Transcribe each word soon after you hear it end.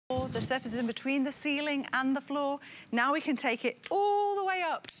The surface is in between the ceiling and the floor. Now we can take it all the way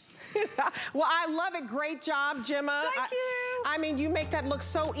up. Well, I love it. Great job, Gemma. Thank you. I mean, you make that look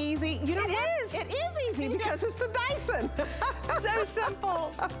so easy. You know what? Is. It is easy because it's the Dyson. So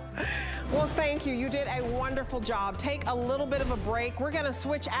simple. Well, thank you. You did a wonderful job. Take a little bit of a break. We're going to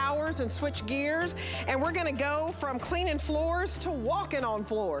switch hours and switch gears, and we're going to go from cleaning floors to walking on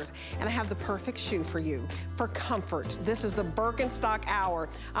floors. And I have the perfect shoe for you for comfort. This is the Birkenstock Hour.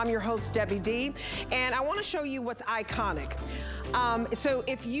 I'm your host, Debbie D, and I want to show you what's iconic. So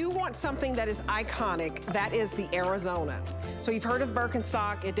if you want something that is iconic, that is the Arizona. So you've heard of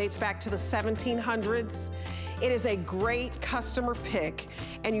Birkenstock. It dates back to the 1700s. It is a great customer pick.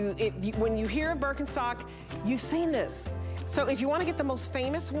 And when you hear of Birkenstock, you've seen this. So if you want to get the most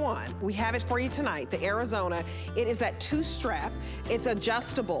famous one, we have it for you tonight, the Arizona. It is that two-strap. It's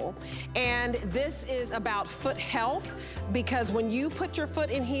adjustable. And this is about foot health, because when you put your foot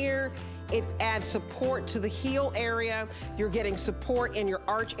in here, it adds support to the heel area. You're getting support in your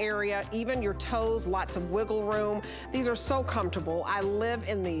arch area, even your toes, lots of wiggle room. These are so comfortable. I live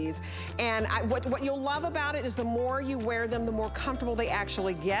in these. And what you'll love about it is the more you wear them, the more comfortable they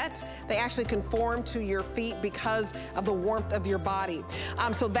actually get. They actually conform to your feet because of the warmth of your body.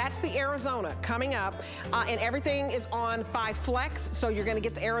 So that's the Arizona coming up. And everything is on 5 Flex. So you're gonna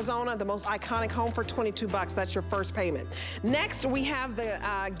get the Arizona, the most iconic home, for 22 bucks. That's your first payment. Next, we have the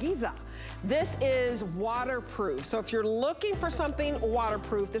Giza. This is waterproof. So if you're looking for something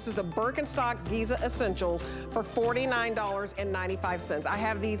waterproof, this is the Birkenstock Giza Essentials for $49.95. I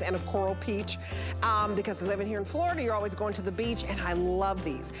have these in a coral peach because living here in Florida, you're always going to the beach, and I love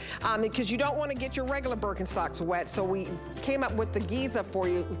these because you don't want to get your regular Birkenstocks wet. So we came up with the Giza for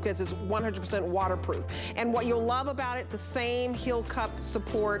you because it's 100% waterproof. And what you'll love about it, the same heel cup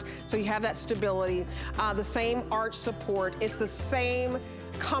support, so you have that stability, the same arch support. It's the same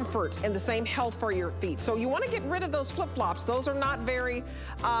comfort and the same health for your feet. So you want to get rid of those flip-flops. Those are not very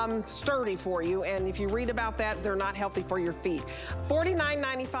sturdy for you, and if you read about that, they're not healthy for your feet.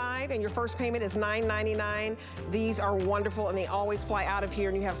 $49.95, and your first payment is $9.99. These are wonderful, and they always fly out of here,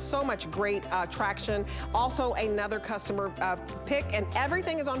 and you have so much great traction. Also, another customer pick, and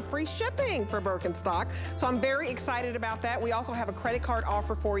everything is on free shipping for Birkenstock. So I'm very excited about that. We also have a credit card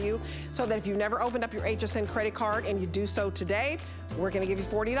offer for you, so that if you've never opened up your HSN credit card and you do so today, we're gonna give you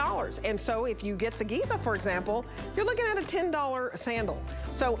 $40. And so if you get the Giza, for example, you're looking at a $10 sandal.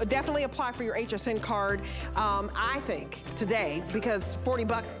 So definitely apply for your HSN card, I think, today, because 40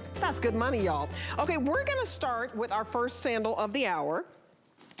 bucks, that's good money, y'all. Okay, we're gonna start with our first sandal of the hour.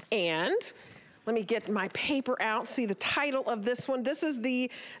 And let me get my paper out, see the title of this one. This is the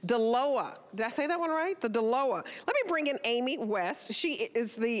Deloa. Did I say that one right? The Deloa. Let me bring in Amy West. She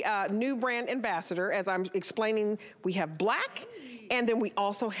is the new brand ambassador. As I'm explaining, we have black, and then we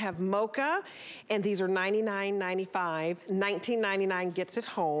also have mocha, and these are $99.95. $19.99 gets it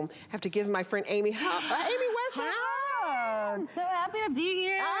home. I have to give my friend Amy, Amy West, I'm so happy to be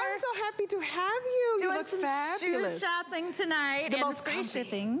here. I'm so happy to have you. Doing You look some fabulous. shoe shopping tonight. The and most free comfy.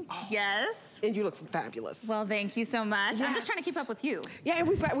 shipping. Oh. Yes. And you look fabulous. Well, thank you so much. Yes. I'm just trying to keep up with you. Yeah, and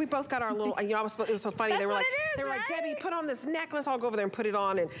we both got our little, you know, it was so funny. That's They were what like, it is, they were like, right? Debbie, put on this necklace. I'll go over there and put it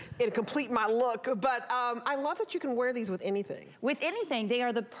on and it'll complete my look. But I love that you can wear these with anything. With anything. They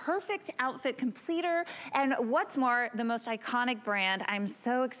are the perfect outfit completer. And what's more, the most iconic brand. I'm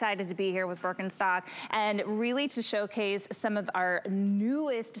so excited to be here with Birkenstock and really to showcase some of our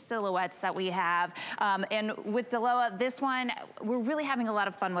newest silhouettes that we have. And with Deloa, this one, we're really having a lot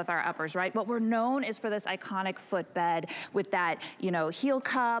of fun with our uppers, right? What we're known is for this iconic footbed with that, you know, heel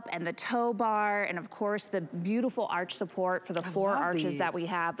cup and the toe bar, and of course the beautiful arch support for the 4 arches that we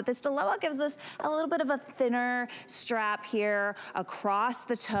have. But this Deloa gives us a little bit of a thinner strap here across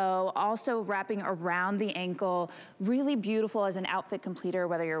the toe, also wrapping around the ankle. Really beautiful as an outfit completer,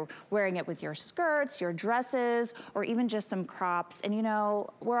 whether you're wearing it with your skirts, your dresses, or even just some crops. And you know,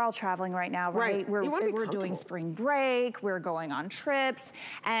 we're all traveling right now, right? We're doing spring break, we're going on trips.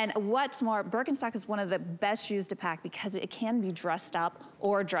 And what's more, Birkenstock is one of the best shoes to pack because it can be dressed up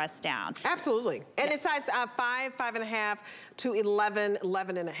or dressed down. Absolutely. And it's size 5, 5.5 to 11,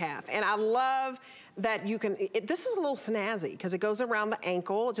 11.5. And I love that you can, this is a little snazzy because it goes around the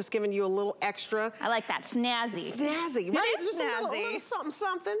ankle, just giving you a little extra. I like that, snazzy. Snazzy, right? Just a little something,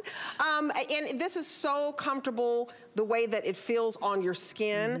 something. And this is so comfortable the way that it feels on your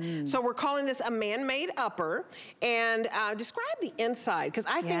skin. So we're calling this a man-made upper. And describe the inside, because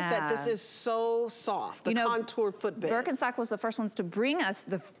I think that this is so soft, the contoured footbed. Birkenstock was the first ones to bring us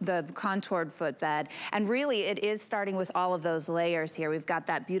the contoured footbed. And really, it is starting with all of those layers here. We've got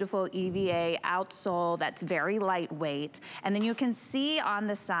that beautiful EVA outsole sole that's very lightweight. And then you can see on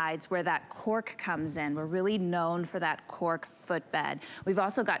the sides where that cork comes in. We're really known for that cork footbed. We've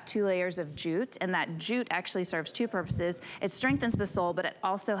also got 2 layers of jute, and that jute actually serves 2 purposes. It strengthens the sole, but it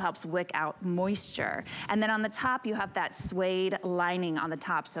also helps wick out moisture. And then on the top, you have that suede lining on the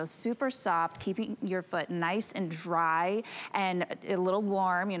top, so super soft, keeping your foot nice and dry and a little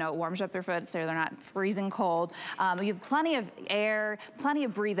warm. You know, it warms up your foot so they're not freezing cold. You have plenty of air, plenty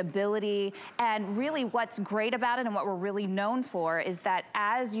of breathability, and really what's great about it and what we're really known for is that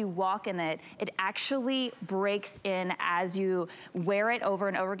as you walk in it, it actually breaks in as you wear it over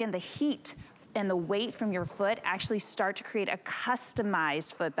and over again. The heat and the weight from your foot actually start to create a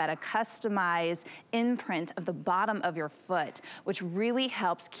customized footbed, a customized imprint of the bottom of your foot, which really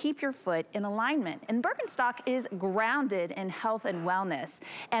helps keep your foot in alignment. And Birkenstock is grounded in health and wellness.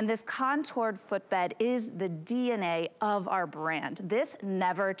 And this contoured footbed is the DNA of our brand. This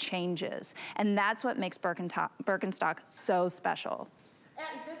never changes. And that's what makes Birkenstock so special.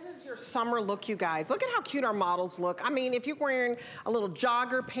 This is your summer look, you guys. Look at how cute our models look. I mean, if you're wearing a little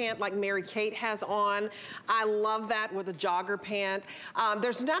jogger pant like Mary Kate has on, I love that with a jogger pant.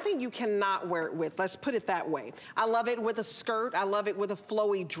 There's nothing you cannot wear it with. Let's put it that way. I love it with a skirt. I love it with a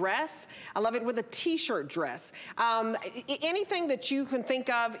flowy dress. I love it with a t-shirt dress. Anything that you can think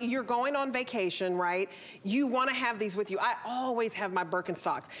of, you're going on vacation, right? You want to have these with you. I always have my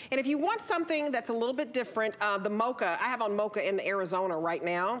Birkenstocks. And if you want something that's a little bit different, the mocha, I have on mocha in the Arizona right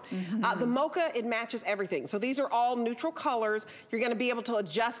now. The mocha, it matches everything. So these are all neutral colors. You're gonna be able to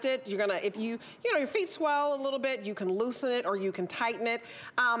adjust it. You're gonna, if you know, your feet swell a little bit, you can loosen it or you can tighten it.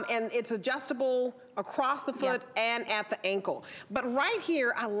 And it's adjustable across the foot and at the ankle. But right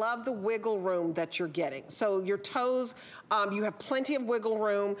here, I love the wiggle room that you're getting. So your toes, you have plenty of wiggle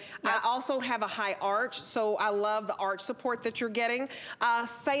room. I also have a high arch, so I love the arch support that you're getting.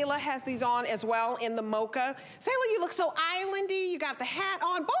 Sayla has these on as well in the mocha. Sayla, you look so islandy. You got the hat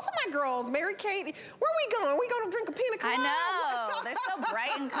on. Both of my girls, Mary Kate, where are we going? We going to drink a pina colada? I know. They're so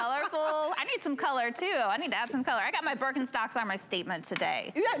bright and colorful. I need some color, too. I need to add some color. I got my Birkenstocks on my statement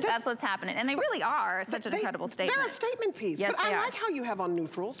today. Yeah, that's what's happening. And they really are such an incredible statement. They're a statement piece. Yes, but I like how you have on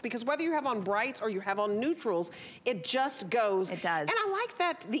neutrals, because whether you have on brights or you have on neutrals, it just goes. It does. And I like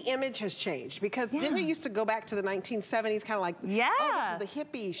that the image has changed, because didn't it used to go back to the 1970s, kind of like, oh, this is the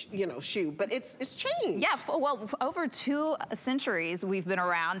hippie shoe, but it's changed. Yeah, well, over 2 centuries we've been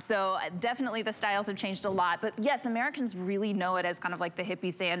around, so definitely the styles have changed a lot. But yes, Americans really know it as kind of like the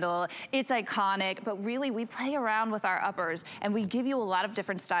hippie sandal. It's iconic, but really we play around with our uppers and we give you a lot of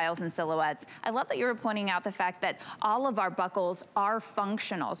different styles and silhouettes. I love that you were pointing out the fact that all of our buckles are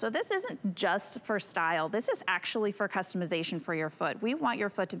functional. So this isn't just for style. This is actually for customization for your foot. We want your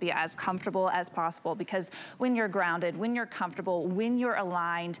foot to be as comfortable as possible, because when you're grounded, when you're comfortable, when you're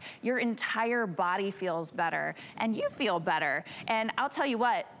aligned, your entire body feels better and you feel better. And I'll tell you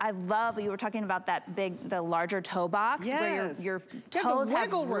what, I love, you were talking about that the larger toe box where your toes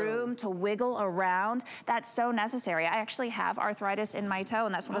have room to wiggle around. That's so necessary. I actually have arthritis in my toe,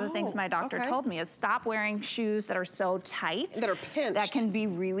 and that's one of the things my doctor told me is stop wearing shoes that are so tight. That are pinched. That can be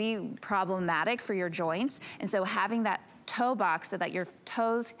really problematic for your joints. And so having that toe box so that your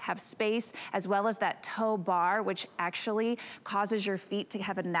toes have space, as well as that toe bar, which actually causes your feet to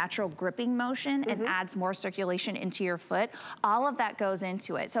have a natural gripping motion and adds more circulation into your foot. All of that goes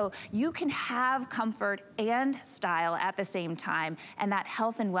into it. So you can have comfort and style at the same time, and that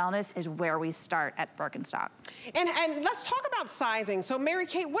health and wellness is where we start at Birkenstock. And let's talk about sizing. So Mary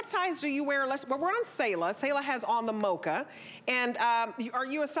Kate, what size do you wear? Well, we're on Sayla. Sayla has on the mocha. And are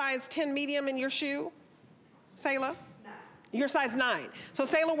you a size 10 medium in your shoe, Sayla? You're size 9. So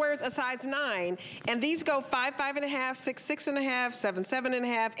Sayla wears a size 9, and these go 5, 5.5, 6, 6.5, 7,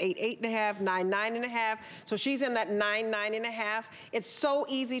 7.5, 8, 8.5, 9, 9.5. So she's in that 9, 9.5. It's so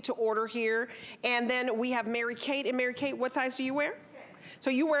easy to order here. And then we have Mary Kate. And Mary Kate, what size do you wear? 10. So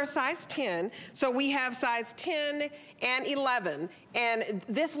you wear a size 10. So we have size 10 and 11. And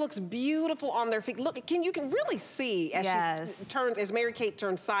this looks beautiful on their feet. Look, you can really see as she turns, as Mary Kate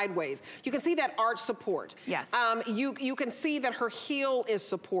turns sideways. You can see that arch support. Yes. You can see that her heel is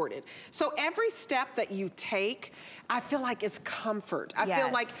supported. So every step that you take, I feel like it's comfort. I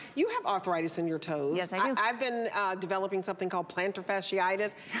feel like you have arthritis in your toes. Yes, I do. I've been developing something called plantar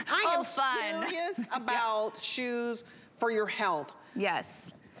fasciitis. I am serious about shoes for your health.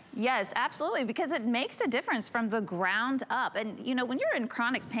 Yes. Yes, absolutely, because it makes a difference from the ground up. And you know, when you're in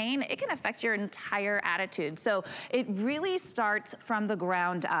chronic pain, it can affect your entire attitude. So it really starts from the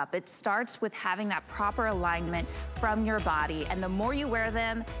ground up. It starts with having that proper alignment from your body. And the more you wear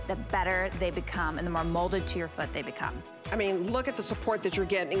them, the better they become and the more molded to your foot they become. I mean, look at the support that you're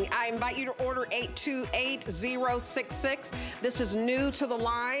getting. I invite you to order 828066. This is new to the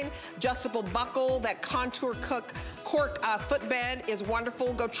line. Adjustable buckle, that contour cork footbed is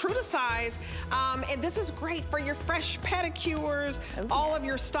wonderful. Go true to size. And this is great for your fresh pedicures, all of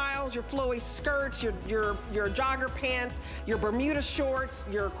your styles, your flowy skirts, your jogger pants, your Bermuda shorts,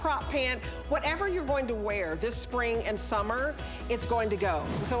 your crop pant, whatever you're going to wear this spring and summer, it's going to go.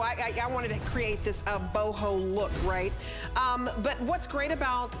 So I wanted to create this boho look, right? But what's great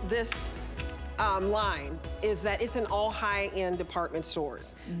about this line is that it's in all high-end department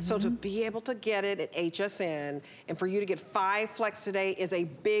stores. So to be able to get it at HSN and for you to get 5 flex today is a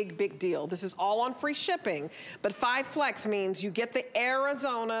big, big deal. This is all on free shipping, but 5 flex means you get the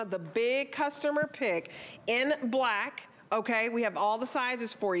Arizona, the big customer pick in black. Okay, we have all the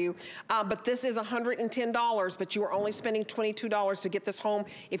sizes for you, but this is $110, but you are only spending $22 to get this home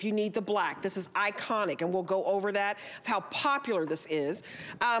if you need the black. This is iconic, and we'll go over that, how popular this is.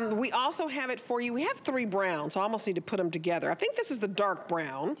 We also have it for you. We have 3 browns, so I almost need to put them together. I think this is the dark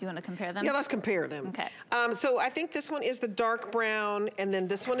brown. Do you want to compare them? Yeah, let's compare them. Okay. So I think this one is the dark brown, and then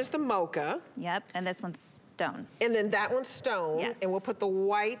this one is the mocha. Yep, and this one's stone. And then that one's stone. Yes. And we'll put the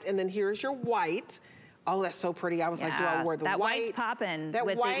white, and then here's your white. Oh, that's so pretty. I was like, do I wear the white? That white's popping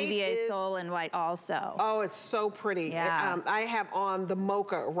with the EVA sole and white also. Oh, it's so pretty. Yeah. I have on the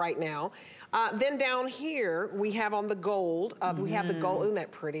mocha right now. Then down here, we have on the gold. We have the gold. Isn't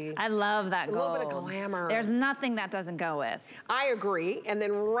that pretty? I love that gold. gold. A little bit of glamour. There's nothing that doesn't go with. I agree. And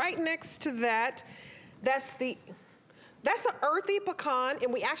then right next to that, that's an earthy pecan,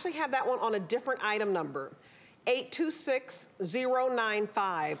 and we actually have that one on a different item number.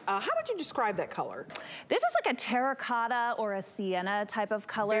 826095. How would you describe that color? This is like a terracotta or a sienna type of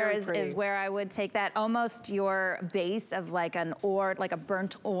color is where I would take that. Almost your base of like a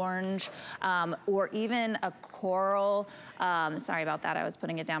burnt orange, or even a coral. Sorry about that, I was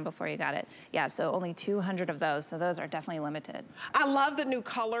putting it down before you got it. Yeah, so only 200 of those, so those are definitely limited. I love the new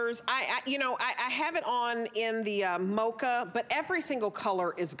colors. I have it on in the mocha, but every single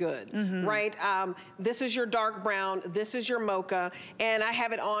color is good, right? This is your dark brown, this is your mocha, and I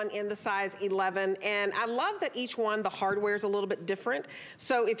have it on in the size 11. And I love that each one, the hardware is a little bit different.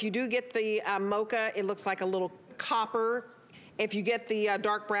 So if you do get the mocha, it looks like a little copper. If you get the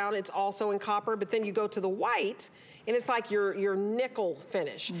dark brown, it's also in copper, but then you go to the white, and it's like your nickel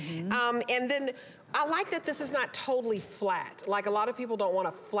finish. And then I like that this is not totally flat. Like a lot of people don't want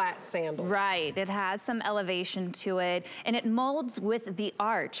a flat sandal. Right, it has some elevation to it, and it molds with the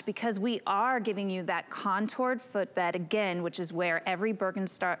arch because we are giving you that contoured footbed again, which is where every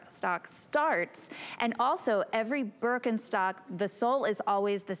Birkenstock starts. And also every Birkenstock, the sole is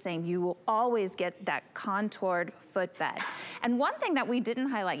always the same. You will always get that contoured footbed. And one thing that we didn't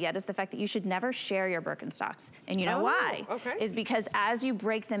highlight yet is the fact that you should never share your Birkenstocks. And you know why? Okay. Is because as you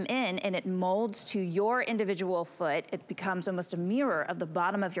break them in and it molds to your individual foot, it becomes almost a mirror of the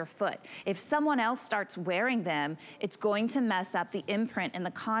bottom of your foot. If someone else starts wearing them, it's going to mess up the imprint and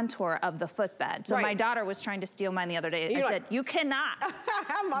the contour of the footbed. So my daughter was trying to steal mine the other day. I said, you cannot.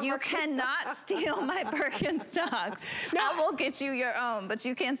 You cannot steal my Birkenstocks. No. I will get you your own, but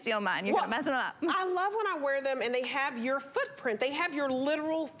you can't steal mine. You're gonna mess them up. I love when I wear them and they have your footprint. They have your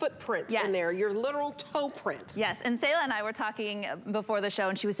literal footprint in there, your literal toe print. Yes, and Sayla and I were talking before the show,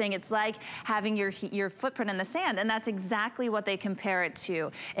 and she was saying it's like having your footprint in the sand, and that's exactly what they compare it to.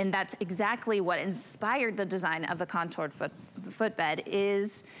 And that's exactly what inspired the design of the contoured footbed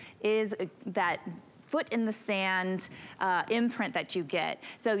is that foot in the sand imprint that you get.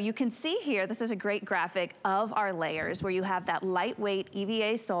 So you can see here, this is a great graphic of our layers where you have that lightweight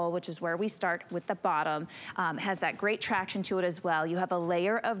EVA sole, which is where we start with the bottom, has that great traction to it as well. You have a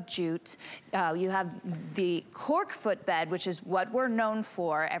layer of jute. You have the cork footbed, which is what we're known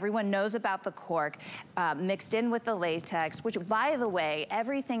for. Everyone knows about the cork, mixed in with the latex, which, by the way,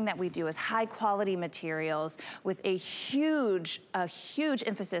 everything that we do is high quality materials with a huge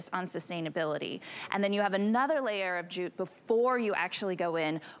emphasis on sustainability. And then you have another layer of jute before you actually go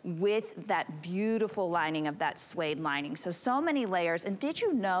in with that beautiful lining of that suede lining. So many layers. And did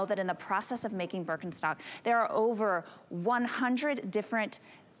you know that in the process of making Birkenstock, there are over 100 different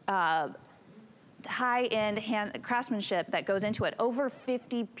high-end craftsmanship that goes into it. Over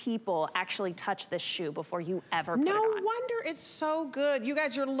 50 people actually touch this shoe before you ever put it on. No wonder it's so good. You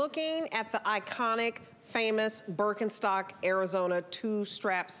guys, you're looking at the iconic famous Birkenstock, Arizona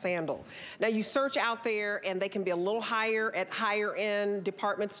 2-strap sandal. Now you search out there and they can be a little higher at higher end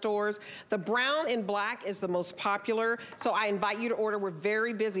department stores. The brown and black is the most popular, so I invite you to order. We're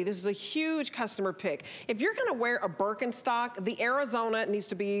very busy. This is a huge customer pick. If you're gonna wear a Birkenstock, the Arizona needs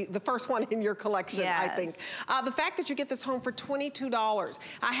to be the first one in your collection, I think. The fact that you get this home for $22.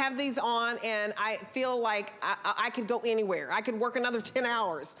 I have these on and I feel like I could go anywhere. I could work another 10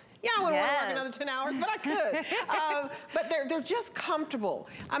 hours. Yeah, I wouldn't want to work another 10 hours, but I could. But they're just comfortable.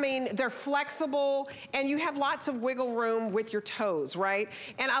 I mean, they're flexible, and you have lots of wiggle room with your toes, right?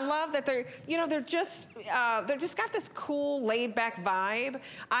 And I love that they're, you know, they're just got this cool, laid-back vibe.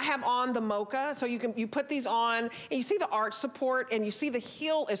 I have on the Mocha, so you put these on, and you see the arch support, and you see the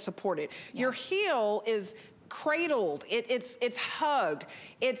heel is supported. Your heel is cradled, it's hugged.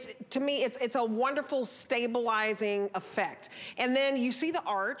 To me, it's a wonderful stabilizing effect. And then you see the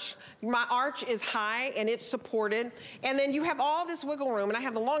arch. My arch is high and it's supported. And then you have all this wiggle room, and I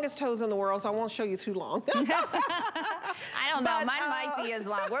have the longest toes in the world, so I won't show you too long. I don't know, mine might be as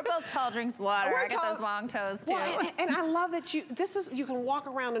long. We're both tall drinks of water. I got those long toes too. Well, and I love that you can walk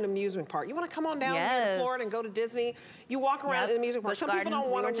around an amusement park. You want to come on down here to Florida and go to Disney, you walk around an amusement park. Some people don't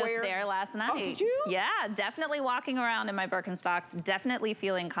want to wear. We were just there last night. Oh, did you? Yeah, definitely walking around in my Birkenstocks, definitely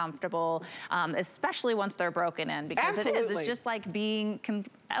feeling comfortable, especially once they're broken in, because it's just like being,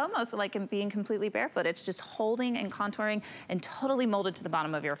 almost like being completely barefoot. It's just holding and contouring and totally molded to the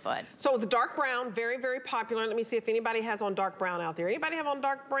bottom of your foot. So the dark brown, very, very popular. Let me see if anybody has on dark brown out there. Anybody have on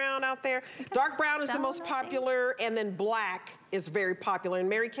dark brown out there? Dark brown is the most popular, and then black is very popular. And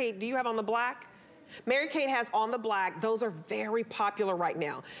Mary Kate, do you have on the black? Mary Kate has on the black. Those are very popular right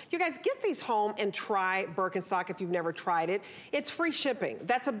now. You guys, get these home and try Birkenstock if you've never tried it. It's free shipping.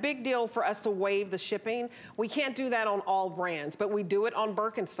 That's a big deal for us to waive the shipping. We can't do that on all brands, but we do it on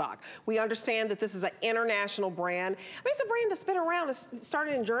Birkenstock. We understand that this is an international brand. I mean, it's a brand that's been around. It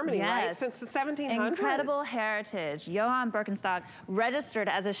started in Germany, right? Since the 1700s. Incredible heritage. Johann Birkenstock registered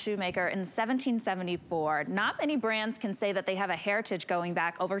as a shoemaker in 1774. Not many brands can say that they have a heritage going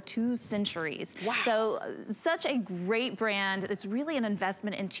back over 2 centuries. Wow. So such a great brand. It's really an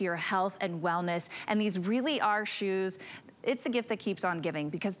investment into your health and wellness. And these really are shoes. It's the gift that keeps on giving,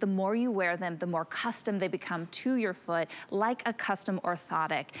 because the more you wear them, the more custom they become to your foot, like a custom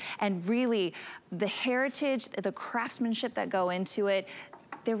orthotic. And really, the heritage, the craftsmanship that go into it,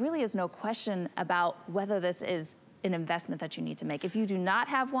 there really is no question about whether this is an investment that you need to make. If you do not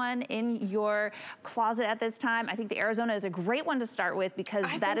have one in your closet at this time, I think the Arizona is a great one to start with, because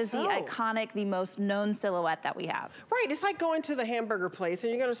that is the iconic, the most known silhouette that we have. Right, it's like going to the hamburger place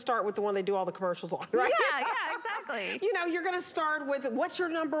and you're gonna start with the one they do all the commercials on, right? Yeah, exactly. You know, you're gonna start with, what's your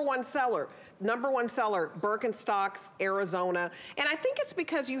 #1 seller? #1 seller, Birkenstocks, Arizona. And I think it's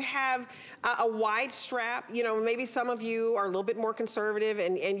because you have a wide strap. You know, maybe some of you are a little bit more conservative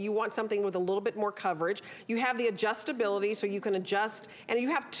and you want something with a little bit more coverage. You have the adjustability, so you can adjust, and you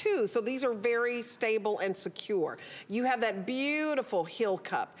have 2, so these are very stable and secure. You have that beautiful heel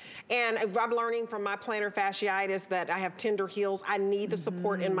cup. And I'm learning from my plantar fasciitis that I have tender heels. I need the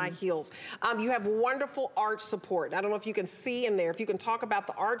support in my heels. You have wonderful arch support. I don't know if you can see in there, if you can talk about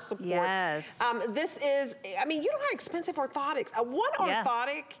the arch support. Yes. This is, I mean, you know how expensive orthotics. One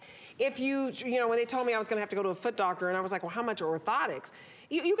orthotic, if you know, when they told me I was gonna have to go to a foot doctor, and I was like, well, how much are orthotics?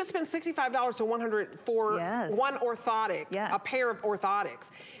 You could spend $65 to $100 for one orthotic, a pair of orthotics.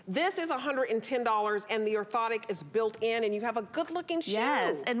 This is $110, and the orthotic is built in, and you have a good-looking shoe.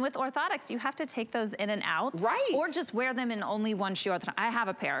 Yes, and with orthotics, you have to take those in and out. Right. Or just wear them in only one shoe at the time. I have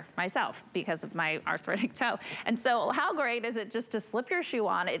a pair myself because of my arthritic toe. And so how great is it just to slip your shoe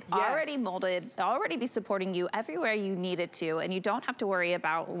on, it already molded, already be supporting you everywhere you need it to, and you don't have to worry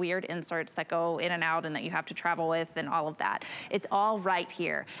about weird inserts that go in and out and that you have to travel with and all of that. It's all right here.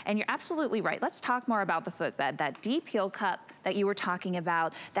 And you're absolutely right. Let's talk more about the footbed, that deep heel cup that you were talking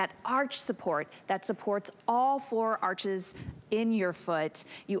about, that arch support that supports all 4 arches in your foot.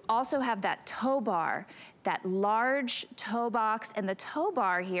 You also have that toe bar, that large toe box, and the toe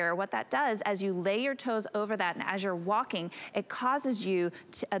bar here, what that does, as you lay your toes over that and as you're walking, it causes you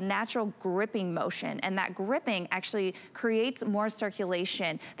to a natural gripping motion, and that gripping actually creates more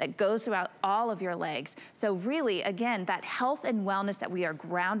circulation that goes throughout all of your legs. So really, again, that health and wellness that we are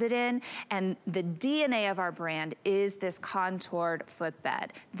grounded in, and the DNA of our brand is this contoured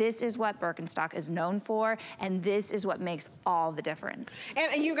footbed. This is what Birkenstock is known for, and this is what makes all the difference.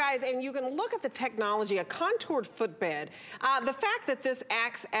 And you guys, and you can look at the technology, a contoured footbed. The fact that this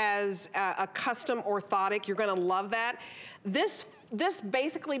acts as a custom orthotic, you're gonna love that. This this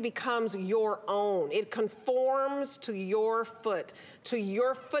basically becomes your own. It conforms to your foot, to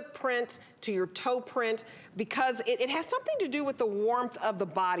your footprint, to your toe print, because it has something to do with the warmth of the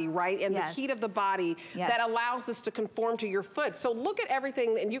body, right? And the heat of the body that allows this to conform to your foot. So look at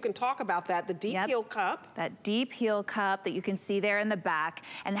everything, and you can talk about that, the deep heel cup. That deep heel cup that you can see there in the back,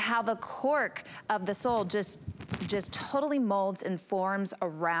 and how the cork of the sole just totally molds and forms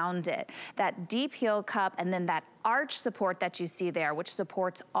around it. That deep heel cup, and then that arch support that you see there, which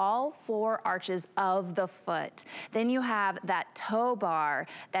supports all 4 arches of the foot. Then you have that toe bar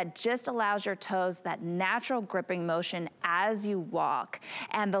that just allows your toes that natural gripping motion as you walk,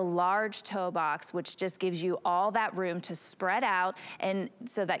 and the large toe box, which just gives you all that room to spread out, and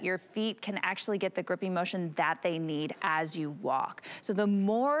so that your feet can actually get the gripping motion that they need as you walk. So the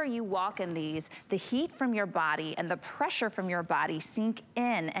more you walk in these, the heat from your body and the pressure from your body sink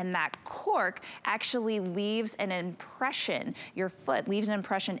in, and that cork actually leaves an impression. Your foot leaves an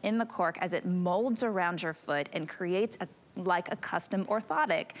impression in the cork as it molds around your foot and creates like a custom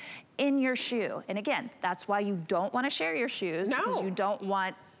orthotic in your shoe. And again, that's why you don't want to share your shoes, because you don't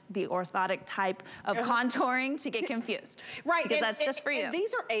want the orthotic type of contouring to get confused. Right, because that's just for you. And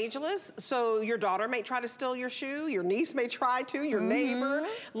these are ageless, so your daughter may try to steal your shoe, your niece may try to, your neighbor.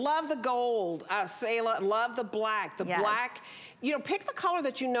 Love the gold, Selah, love the black. The black, you know, pick the color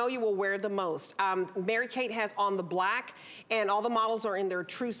that you know you will wear the most. Mary-Kate has on the black, and all the models are in their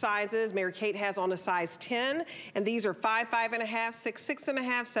true sizes. Mary-Kate has on a size 10, and these are 5, 5.5, 6,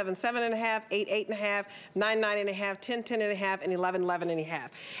 6.5, 7, 7.5, 8, 8.5, 9, 9.5, 10, 10.5, and 11, 11.5.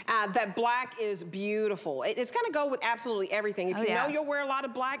 That black is beautiful. It's gonna go with absolutely everything. If you know you'll wear a lot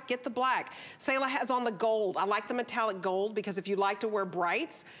of black, get the black. Selah has on the gold. I like the metallic gold, because if you like to wear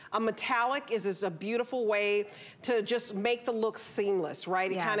brights, a metallic is a beautiful way to just make the look seamless, right?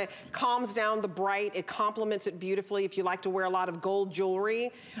 It kind of calms down the bright. It complements it beautifully. If you like to wear a lot of gold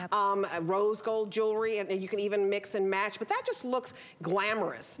jewelry, rose gold jewelry, and you can even mix and match, but that just looks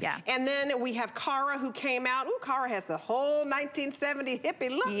glamorous. And then we have Cara, who came out. Ooh, Cara has the whole 1970 hippie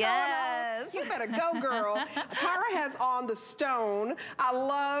look going on. You better go, girl. Cara has on the stone. I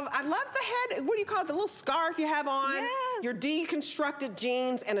love the head, what do you call it, the little scarf you have on, your deconstructed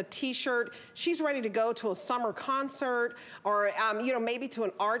jeans and a t-shirt. She's ready to go to a summer concert, or you know, maybe to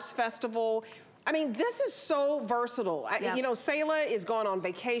an arts festival. I mean, this is so versatile. You know, Selah is going on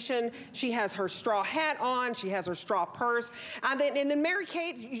vacation. She has her straw hat on. She has her straw purse. And then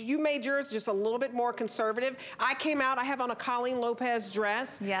Mary-Kate, you made yours just a little bit more conservative. I came out, I have on a Colleen Lopez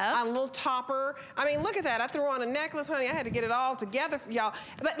dress, a little topper. I mean, look at that. I threw on a necklace, honey. I had to get it all together for y'all.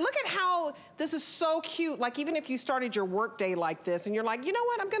 But look at how this is so cute. Like, even if you started your work day like this, and you're like, you know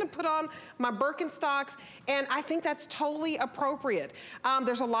what, I'm gonna put on my Birkenstocks, and I think that's totally appropriate.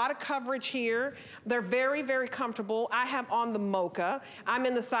 There's a lot of coverage here. They're very, very comfortable. I have on the mocha. I'm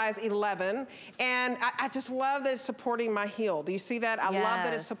in the size 11, and I just love that it's supporting my heel. Do you see that? I love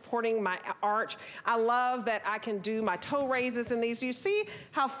that it's supporting my arch. I love that I can do my toe raises in these. Do you see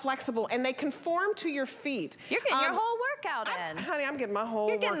how flexible? And they conform to your feet. You're getting your whole workout in. Honey, I'm getting my whole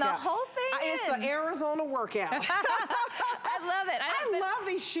workout. You're getting the whole thing in. It's the Arizona workout. I love it. I love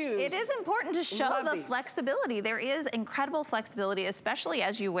these shoes. It is important to show the flexibility. There is incredible flexibility, especially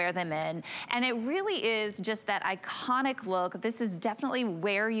as you wear them in. And it really is just that iconic look. This is definitely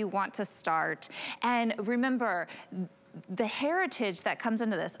where you want to start. And remember, the heritage that comes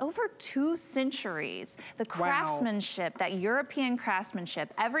into this, over 2 centuries, the craftsmanship, that European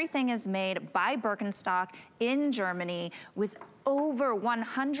craftsmanship, everything is made by Birkenstock in Germany with over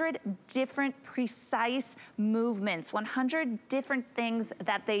 100 different precise movements, 100 different things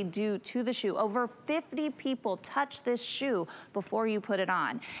that they do to the shoe. Over 50 people touch this shoe before you put it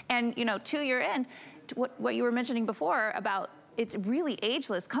on. And you know, to your end, what you were mentioning before about it's really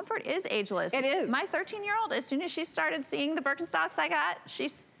ageless. Comfort is ageless. It is. My 13-year-old, as soon as she started seeing the Birkenstocks I got,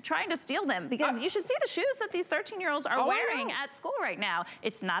 she's trying to steal them, because you should see the shoes that these 13-year-olds are wearing at school right now.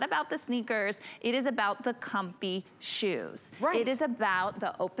 It's not about the sneakers. It is about the comfy shoes. It is about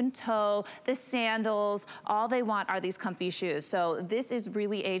the open toe, the sandals. All they want are these comfy shoes. So this is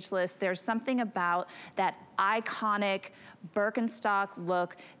really ageless. There's something about that iconic Birkenstock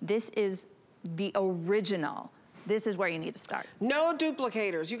look. This is the original. This is where you need to start. No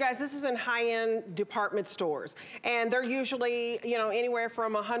duplicators. You guys, this is in high-end department stores. And they're usually, you know, anywhere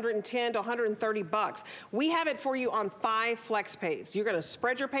from 110 to 130 bucks. We have it for you on 5 flex pays. You're gonna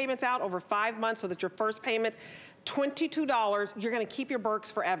spread your payments out over 5 months so that your first payment's $22. You're gonna keep your Birks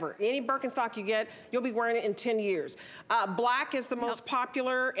forever. Any Birkenstock you get, you'll be wearing it in 10 years. Black is the most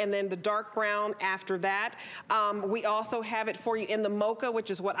popular, and then the dark brown after that. We also have it for you in the mocha, which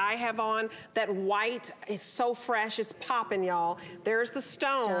is what I have on. That white is so fresh, it's popping, y'all. There's the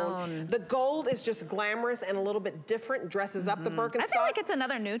stone. The gold is just glamorous and a little bit different, dresses up the Birkenstock. I feel like it's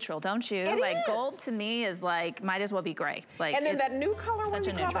another neutral, don't you? Like gold to me is like, might as well be gray. Like, and then that new color, what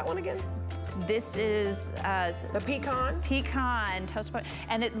do you call that one again? This is the pecan? Pecan toast,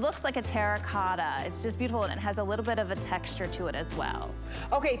 and it looks like a terracotta. It's just beautiful, and it has a little bit of a texture to it as well.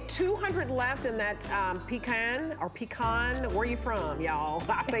 Okay, 200 left in that pecan or pecan. Where are you from, y'all?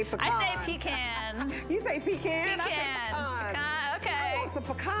 I say pecan. I say pecan. You say pecan? I say pecan. Okay. Oh, it's a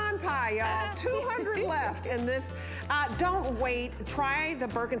pecan pie, y'all. 200 left in this. Don't wait. Try the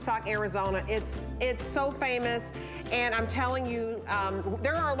Birkenstock Arizona. It's so famous, and I'm telling you,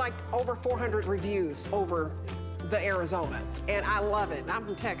 there are like over 400 reviews over the Arizona, and I love it. I'm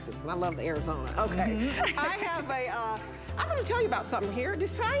from Texas, and I love the Arizona. Okay, I have I'm gonna tell you about something here.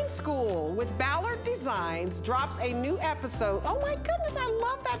 Design School with Ballard Designs drops a new episode. Oh my goodness, I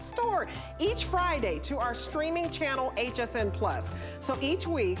love that store. Each Friday to our streaming channel, HSN Plus. So each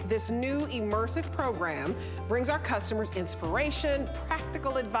week, this new immersive program brings our customers inspiration,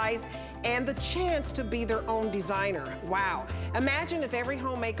 practical advice, and the chance to be their own designer. Wow. Imagine if every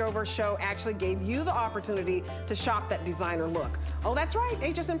home makeover show actually gave you the opportunity to shop that designer look. Oh, that's right,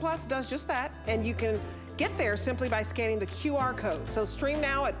 HSN Plus does just that, and you can get there simply by scanning the QR code. So stream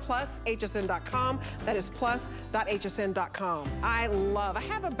now at plushsn.com. That is plus.hsn.com. I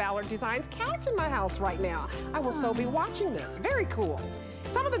have a Ballard Designs couch in my house right now. I will so be watching this. Very cool.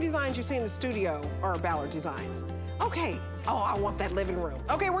 Some of the designs you see in the studio are Ballard Designs. Okay. Oh, I want that living room.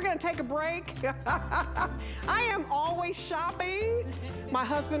 Okay, we're gonna take a break. I am always shopping. My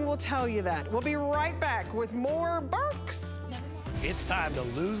husband will tell you that. We'll be right back with more Birks. It's time to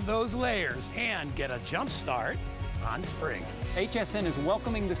lose those layers and get a jump start on spring. HSN is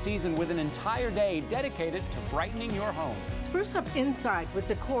welcoming the season with an entire day dedicated to brightening your home. Spruce up inside with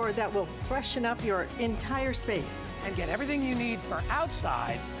decor that will freshen up your entire space. And get everything you need for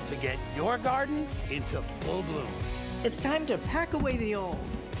outside to get your garden into full bloom. It's time to pack away the old.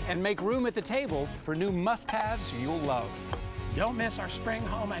 And make room at the table for new must-haves you'll love. Don't miss our spring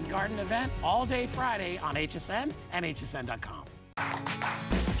home and garden event all day Friday on HSN and hsn.com.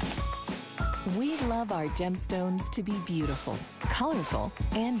 We love our gemstones to be beautiful, colorful,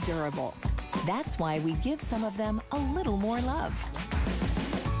 and durable. That's why we give some of them a little more love.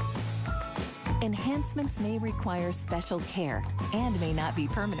 Enhancements may require special care and may not be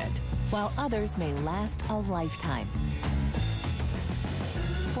permanent, while others may last a lifetime.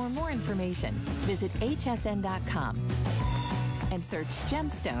 For more information, visit hsn.com and search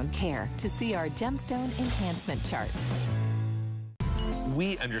Gemstone Care to see our gemstone enhancement chart.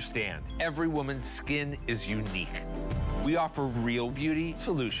 We understand every woman's skin is unique. We offer real beauty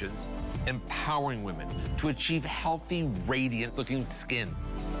solutions, empowering women to achieve healthy, radiant-looking skin.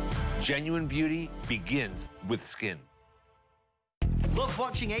 Genuine beauty begins with skin. Love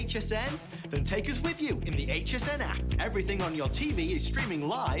watching HSN? Then take us with you in the HSN app. Everything on your TV is streaming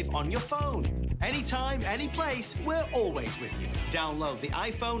live on your phone. Anytime, any place, we're always with you. Download the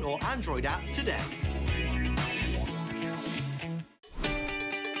iPhone or Android app today.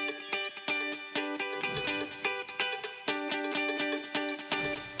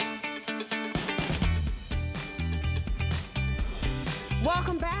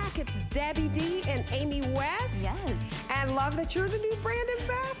 Welcome back. It's Debbie D and Amy West. Yes. And love that you're the new brand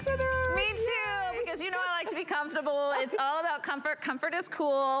ambassador. Me too, because you know I like to be comfortable. It's all about comfort. Comfort is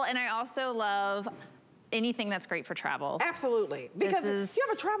cool, and I also love anything that's great for travel. Absolutely, because you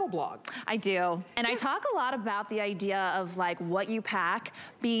have a travel blog. I do, and I talk a lot about the idea of like what you pack,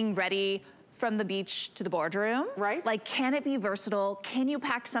 being ready from the beach to the boardroom. Right. Like, can it be versatile? Can you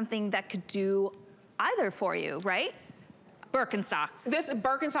pack something that could do either for you, right? Birkenstocks. This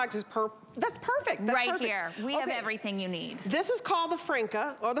Birkenstocks is that's perfect. That's right perfect. here. We have everything you need. This is called the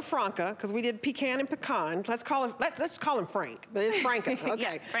Franca or the Franca because we did pecan and pecan. Let's call him Frank, but it's Franca. Okay.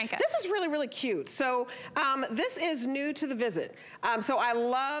 Yeah, Franca. This is really, really cute. So this is new to the visit. So I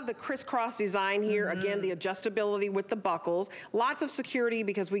love the crisscross design here. Again, the adjustability with the buckles. Lots of security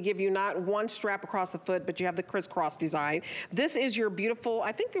because we give you not one strap across the foot, but you have the crisscross design. This is your beautiful,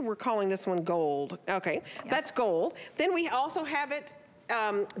 I think that we're calling this one gold. Okay, yep. That's gold. Then we also have it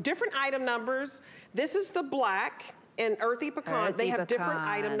different item numbers. This is the black and earthy pecan. They have different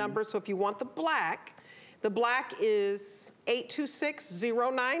item numbers, so if you want the black is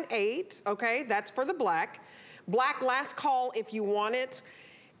 826098, okay? That's for the black. Black last call if you want it.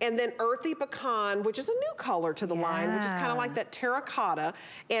 and then Earthy Pecan, which is a new color to the line, which is kind of like that terracotta,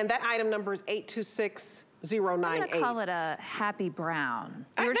 and that item number is 826. 098. I'm gonna call it a happy brown.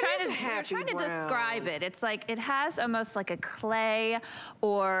 We were trying to describe it. It's like, it has almost like a clay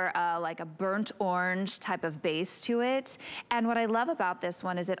or like a burnt orange type of base to it. And what I love about this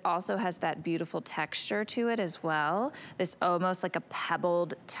one is it also has that beautiful texture to it as well. This almost like a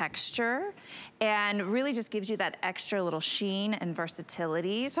pebbled texture. And really just gives you that extra little sheen and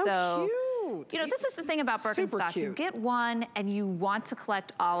versatility. So cute. You know, this is the thing about Birkenstock. You get one and you want to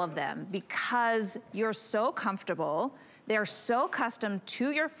collect all of them because you're so comfortable. They're so custom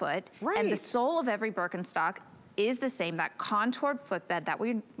to your foot. Right. And the sole of every Birkenstock is the same, that contoured footbed that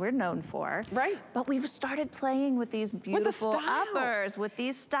we're known for. Right. But we've started playing with these beautiful uppers, with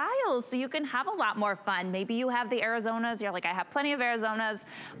these styles, so you can have a lot more fun. Maybe you have the Arizonas, you're like, I have plenty of Arizonas,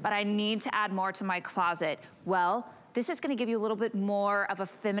 but I need to add more to my closet. Well, this is gonna give you a little bit more of a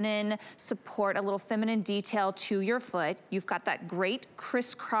feminine support, a little feminine detail to your foot. You've got that great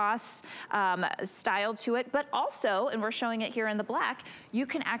crisscross style to it, but also, and we're showing it here in the black, you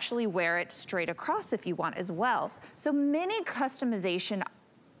can actually wear it straight across if you want as well. So many customization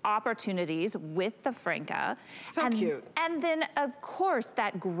opportunities with the Franca. So cute. And then of course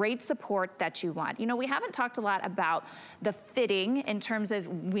that great support that you want. You know, we haven't talked a lot about the fitting in terms of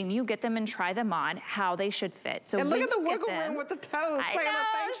when you get them and try them on, how they should fit. So and look at the wiggle room with the toes. I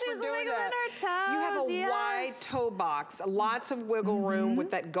know, she's wiggling her toes. You have a wide toe box, lots of wiggle room with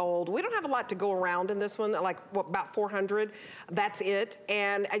that gold. We don't have a lot to go around in this one, like what, about 400. That's it.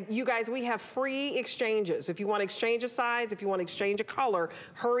 And you guys, we have free exchanges. If you want to exchange a size, if you want to exchange a color,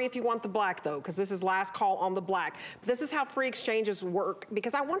 hurry if you want the black though, because this is last call on the black. But this is how free exchanges work,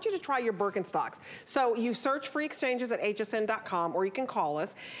 because I want you to try your Birkenstocks. So you search free exchanges at hsn.com, or you can call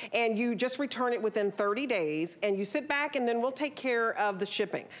us, and you just return it within 30 days, and you sit back and then we'll take care of the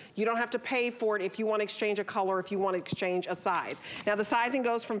shipping. You don't have to pay for it if you want to exchange a color, if you want to exchange a size. Now the sizing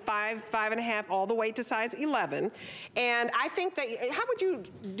goes from 5, 5.5, all the way to size 11. And I think that, how would you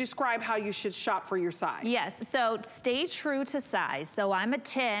describe how you should shop for your size? Yes, so stay true to size. So I'm a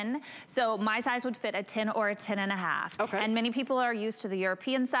 10, so my size would fit a 10 or a 10.5. Okay. And many people are used to the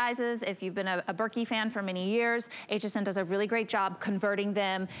European sizes. If you've been a Birkie fan for many years, HSN does a really great job converting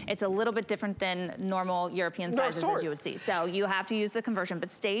them. It's a little bit different than normal European sizes as you would see. So you have to use the conversion, but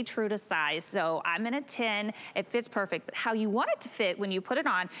stay true to size. So I'm in a 10, it fits perfect, but how you want it to fit when you put it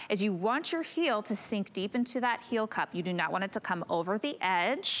on is you want your heel to sink deep into that heel cup. You do not want it to come over the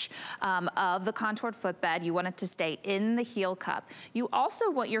edge of the contoured footbed. You want it to stay in the heel cup. You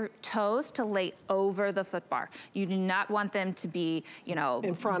also want your toes to lay over the foot bar. You do not want them to be, you know,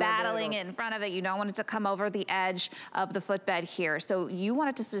 battling in front of it. You don't want it to come over the edge of the footbed here. So you want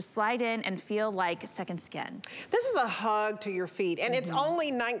it to just slide in and feel like second skin. This is a hug to your feet, and it's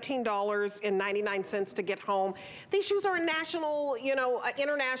only $19.99 to get home. These shoes are in national, you know,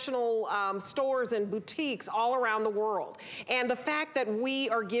 international stores and boutiques all around the world. And the fact that we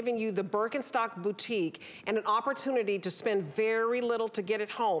are giving you the Birkenstock boutique and an opportunity to spend very little to get it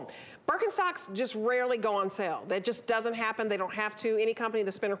home. Birkenstocks just rarely go on sale. That just doesn't happen. They don't have to. Any company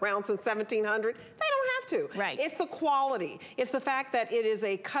that's been around since 1700, they don't have to. Right. It's the quality. It's the fact that it is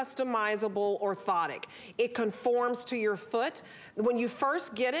a customizable orthotic. It conforms to your foot. When you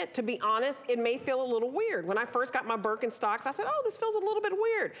first get it, to be honest, it may feel a little weird. When I first got my Birkenstocks, I said, oh, this feels a little bit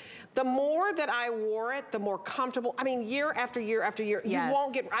weird. The more that I wore it, the more comfortable. I mean, year after year after year, you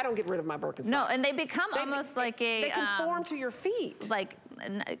won't get, I don't get rid of my Birkenstocks. No, and they become almost like a... They conform to your feet.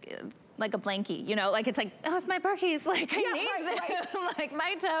 Like a blankie, you know, like it's like, oh, it's my Birkies, like I need them. Like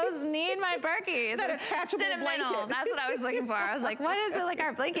my toes need my Birkies. That attachable blanket. That's what I was looking for. I was like, what is it like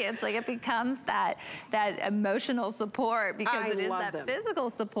our blanket? It's like it becomes that emotional support because it is that physical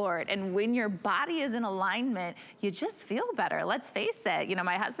support. And when your body is in alignment, you just feel better. Let's face it. You know,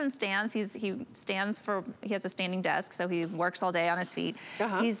 my husband stands, he has a standing desk, so he works all day on his feet.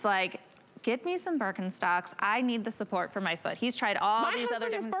 He's like, get me some Birkenstocks. I need the support for my foot. He's tried all these other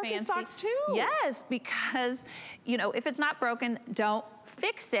different fancy. My husband has Birkenstocks too. Yes, because, you know, if it's not broken, don't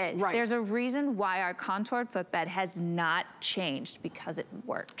fix it. Right. There's a reason why our contoured footbed has not changed, because it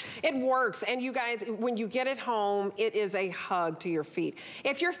works. It works, and you guys, when you get it home, it is a hug to your feet.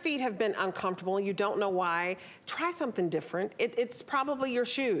 If your feet have been uncomfortable and you don't know why, try something different. It's probably your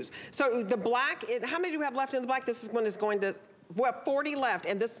shoes. So the black, how many do we have left in the black? This is one is going to, we have 40 left,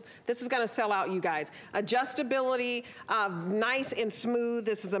 and this is gonna sell out, you guys. Adjustability, nice and smooth.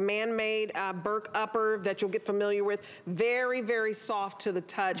 This is a man-made Birk upper that you'll get familiar with. Very, very soft to the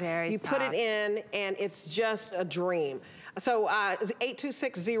touch. You put it in, and it's just a dream. So it's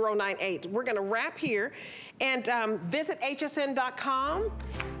 826098. We're gonna wrap here and visit hsn.com.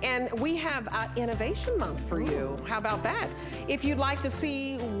 And we have Innovation Month for you. How about that? If you'd like to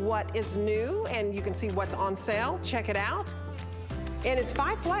see what is new and you can see what's on sale, check it out. And it's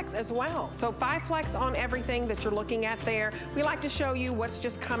 5 flex as well. So 5 flex on everything that you're looking at there. We like to show you what's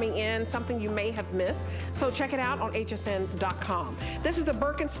just coming in, something you may have missed. So check it out on hsn.com. This is the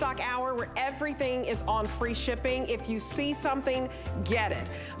Birkenstock Hour where everything is on free shipping. If you see something, get it.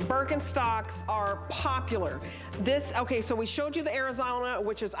 Birkenstocks are popular. Okay, so we showed you the Arizona,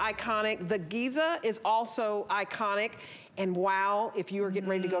 which is iconic. The Giza is also iconic. And wow, if you are getting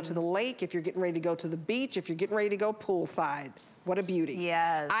ready to go to the lake, if you're getting ready to go to the beach, if you're getting ready to go poolside, what a beauty.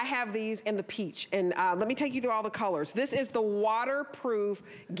 Yes. I have these in the peach, and let me take you through all the colors. This is the waterproof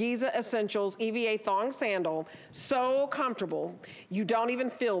Giza Essentials EVA thong sandal. So comfortable. You don't even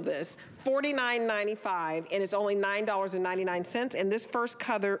feel this. $49.95, and it's only $9.99. And this first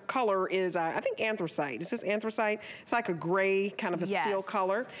color is, I think, anthracite. Is this anthracite? It's like a gray, kind of a steel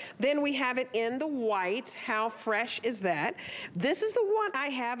color. Then we have it in the white. How fresh is that? This is the one I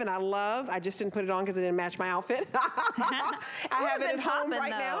have and I love. I just didn't put it on because it didn't match my outfit. I have it at home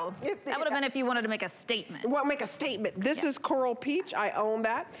right now. That would have been if you wanted to make a statement. Well, make a statement. This is Coral Peach. I own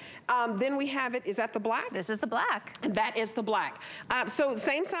that. Then we have it, is that the black? This is the black. And that is the black. So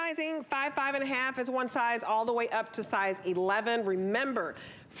same sizing, 5, 5.5 is one size, all the way up to size 11. Remember,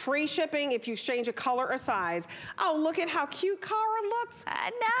 free shipping if you exchange a color or size. Oh, look at how cute Cara looks. I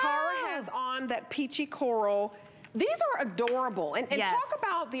know. Cara has on that peachy coral. These are adorable. And talk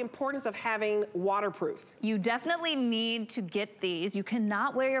about the importance of having waterproof. You definitely need to get these. You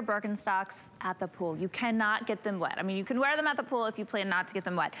cannot wear your Birkenstocks at the pool. You cannot get them wet. I mean, you can wear them at the pool if you plan not to get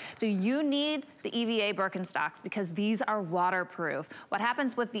them wet. So you need the EVA Birkenstocks because these are waterproof. What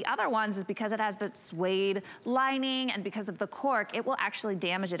happens with the other ones is because it has that suede lining and because of the cork, it will actually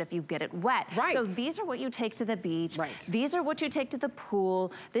damage it if you get it wet. Right. So these are what you take to the beach. Right. These are what you take to the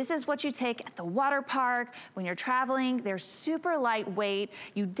pool. This is what you take at the water park when you're traveling. They're super lightweight.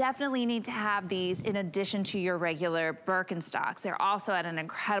 You definitely need to have these in addition to your regular Birkenstocks. They're also at an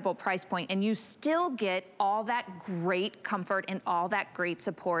incredible price point, and you still get all that great comfort and all that great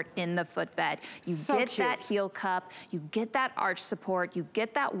support in the footbed. You get that heel cup, you get that arch support, you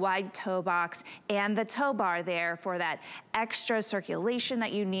get that wide toe box and the toe bar there for that extra circulation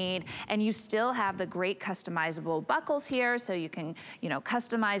that you need, and you still have the great customizable buckles here, so you can,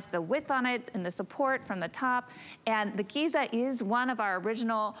 customize the width on it and the support from the top. And the Giza is one of our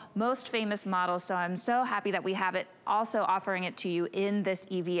original, most famous models, so I'm so happy that we have it also offering it to you in this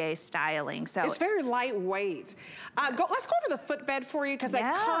EVA styling. So it's very lightweight. Let's go over the footbed for you because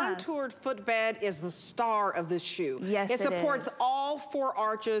that contoured footbed is the star of this shoe. Yes, it supports all 4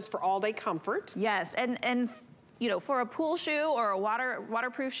 arches for all-day comfort. Yes, and for a pool shoe or a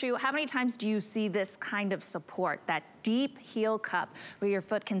waterproof shoe, how many times do you see this kind of support, that deep heel cup where your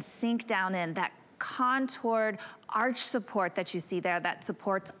foot can sink down in, that contoured arch support that you see there that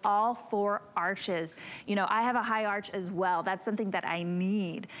supports all 4 arches. I have a high arch as well. That's something that I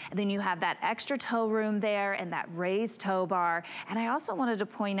need. And then you have that extra toe room there and that raised toe bar. And I also wanted to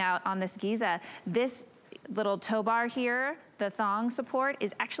point out on this Giza, this little toe bar here, the thong support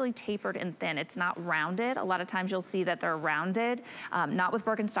is actually tapered and thin. It's not rounded. A lot of times you'll see that they're rounded. Not with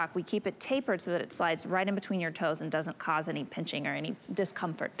Birkenstock. We keep it tapered so that it slides right in between your toes and doesn't cause any pinching or any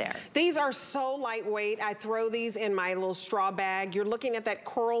discomfort there. These are so lightweight. I throw these in my little straw bag. You're looking at that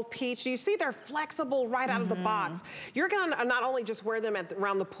coral peach. Do you see they're flexible right out of the box? You're gonna not only just wear them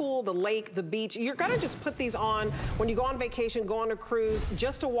around the pool, the lake, the beach, you're gonna just put these on when you go on vacation, go on a cruise,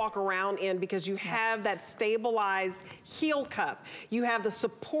 just to walk around in because you have that stabilized heel cup. You have the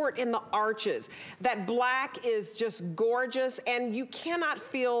support in the arches. That black is just gorgeous, and you cannot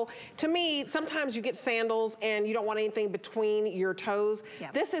feel, to me, sometimes you get sandals and you don't want anything between your toes.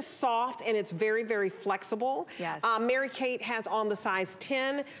 Yep. This is soft and it's very, very flexible. Yes. Mary Kate has on the size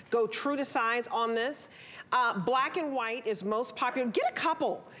 10. Go true to size on this. Black and white is most popular. Get a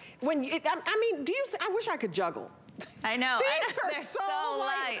couple. I mean, I wish I could juggle. I know. These are so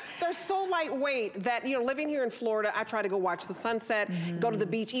light. They're so lightweight that, living here in Florida, I try to go watch the sunset, go to the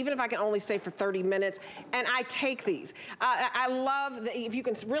beach, even if I can only stay for 30 minutes, and I take these. I love that if you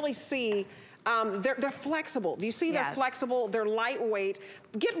can really see, they're flexible. Do you see they're flexible? They're lightweight.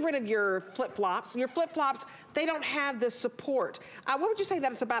 Get rid of your flip-flops. Your flip-flops, they don't have the support. What would you say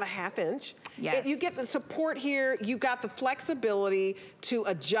that it's about a 1/2 inch? Yes. You get the support here, you've got the flexibility to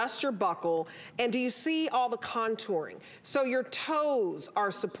adjust your buckle, and do you see all the contouring? So your toes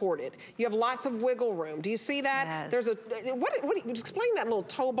are supported. You have lots of wiggle room. Do you see that? Yes. There's explain that little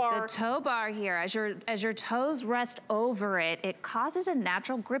toe bar. The toe bar here, as your toes rest over it, it causes a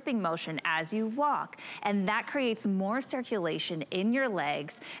natural gripping motion as you walk, and that creates more circulation in your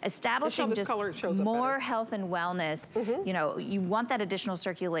legs, establishing just more health and wellness. You know, you want that additional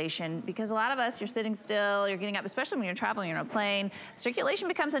circulation because a lot of us, you're sitting still, you're getting up, especially when you're traveling, you're on a plane, circulation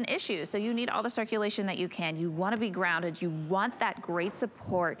becomes an issue. So you need all the circulation that you can. You want to be grounded. You want that great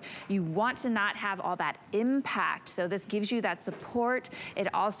support. You want to not have all that impact. So this gives you that support.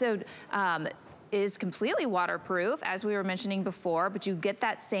 It also is completely waterproof, as we were mentioning before, but you get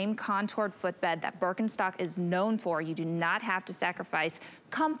that same contoured footbed that Birkenstock is known for. You do not have to sacrifice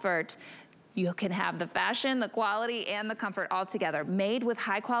comfort. You can have the fashion, the quality, and the comfort all together. Made with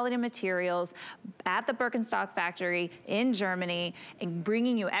high quality materials at the Birkenstock factory in Germany, and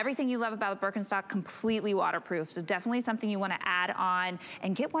bringing you everything you love about Birkenstock, completely waterproof. So definitely something you want to add on,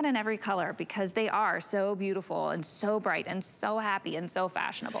 and get one in every color because they are so beautiful and so bright and so happy and so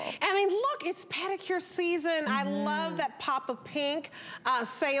fashionable. I mean, look, it's pedicure season. I love that pop of pink.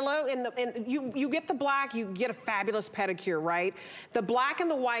 Salo, and you get the black, you get a fabulous pedicure, right? The black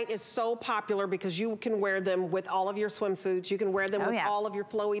and the white is so popular because you can wear them with all of your swimsuits. You can wear them with all of your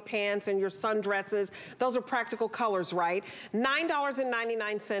flowy pants and your sundresses. Those are practical colors, right?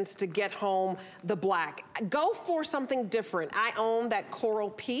 $9.99 to get home the black. Go for something different. I own that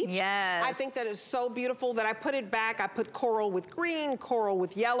coral peach. Yes. I think that is so beautiful that I put it back. I put coral with green, coral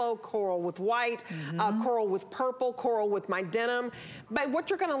with yellow, coral with white, coral with purple, coral with my denim. But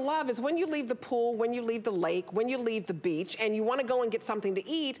what you're gonna love is when you leave the pool, when you leave the lake, when you leave the beach, and you wanna go and get something to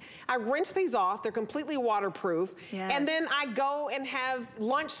eat, I rinse these off. They're completely waterproof. Yes. And then I go and have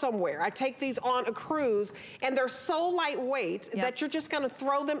lunch somewhere. I take these on a cruise, and they're so lightweight that you're just gonna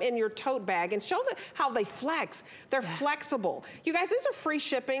throw them in your tote bag and show them how they flex. They're flexible. You guys, these are free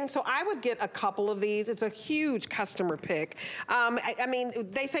shipping, so I would get a couple of these. It's a huge customer pick. I mean,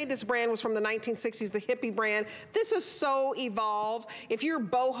 they say this brand was from the 1960s, the hippie brand. This is so evolved. If you're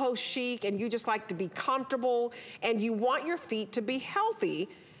boho chic and you just like to be comfortable and you want your feet to be healthy,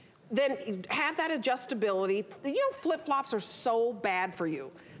 then have that adjustability. You know, flip-flops are so bad for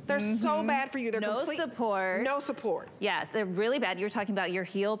you. They're so bad for you. They're no support. No support. Yes, they're really bad. You're talking about your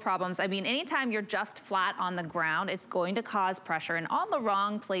heel problems. I mean, anytime you're just flat on the ground, it's going to cause pressure in all the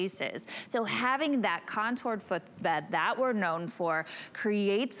wrong places. So having that contoured footbed that we're known for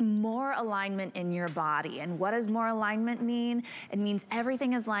creates more alignment in your body. And what does more alignment mean? It means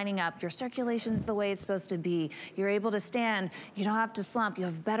everything is lining up. Your circulation's the way it's supposed to be. You're able to stand. You don't have to slump. You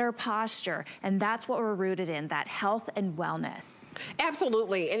have better posture. And that's what we're rooted in, that health and wellness.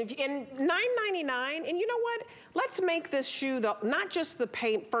 Absolutely. And $9.99, and you know what? Let's make this shoe not just the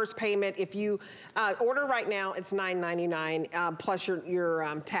first payment. If you order right now, it's $9.99 plus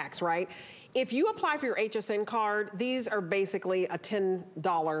your tax, right? If you apply for your HSN card, these are basically a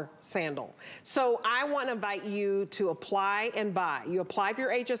 $10 sandal. So I want to invite you to apply and buy. You apply for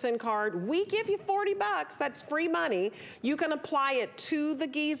your HSN card, we give you 40 bucks, that's free money. You can apply it to the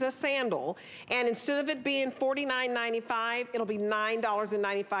Giza sandal, and instead of it being $49.95, it'll be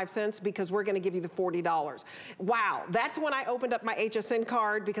 $9.95 because we're gonna give you the $40. Wow, that's when I opened up my HSN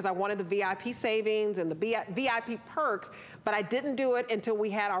card because I wanted the VIP savings and the VIP perks, but I didn't do it until we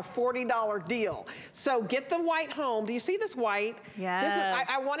had our $40 deal. So get the white home. Do you see this white? Yes. This is,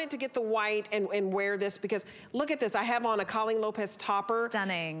 I wanted to get the white and wear this because look at this. I have on a Colleen Lopez topper.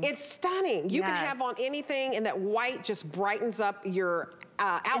 Stunning. It's stunning. You can have on anything, and that white just brightens up your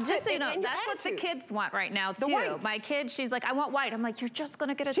outfit. And just so you know, and that's what the kids want right now too. White. My kid, she's like, I want white. I'm like, you're just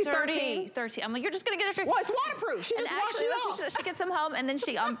gonna get a She's 30. I'm like, you're just gonna get a 30. Well, it's waterproof. She just washes it off. She gets them home, and then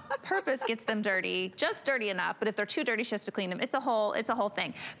she on purpose gets them dirty, just dirty enough. But if they're too dirty, she has to clean them. It's a whole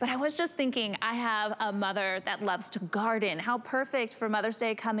thing. But I was just thinking, I have a mother that loves to garden. How perfect for Mother's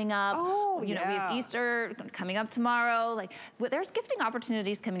Day coming up. Oh, you know, we have Easter coming up tomorrow. Like, there's gifting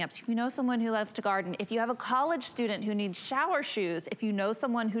opportunities coming up. So if you know someone who loves to garden, if you have a college student who needs shower shoes, if you know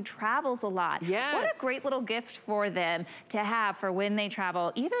someone who travels a lot, what a great little gift for them to have for when they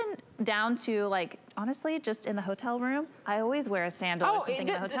travel, even down to like, honestly, just in the hotel room. I always wear a sandal or something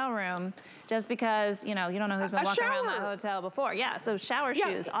in the hotel room just because, you know, you don't know who's been walking around my hotel before. Yeah, so shower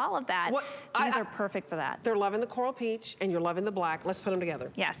shoes, all of that. These are perfect for that. They're loving the coral peach and you're loving the black. Let's put them together.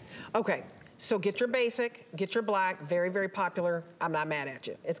 Yes. Okay. So get your basic, get your black, very, very popular. I'm not mad at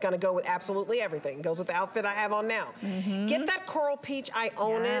you. It's gonna go with absolutely everything. It goes with the outfit I have on now. Get that coral peach, I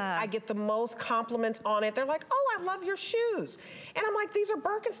own it. I get the most compliments on it. They're like, oh, I love your shoes. And I'm like, these are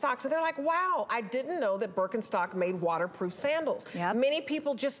Birkenstocks. And they're like, wow, I didn't know that Birkenstock made waterproof sandals. Many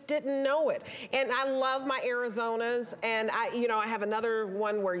people just didn't know it. And I love my Arizonas. And I have another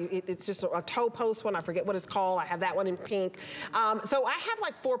one where it's just a toe post one. I forget what it's called. I have that one in pink. So I have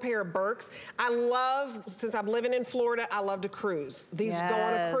like 4 pair of Birks. I love, since I'm living in Florida, I love to cruise. These go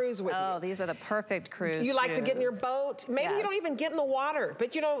on a cruise with you. Oh, these are the perfect cruise You like to get in your boat. Maybe you don't even get in the water,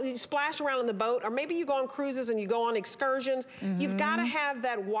 but you splash around in the boat, or maybe you go on cruises and you go on excursions. You've got to have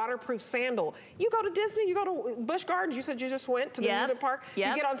that waterproof sandal. You go to Disney, you go to Busch Gardens. You said you just went to the amusement park. You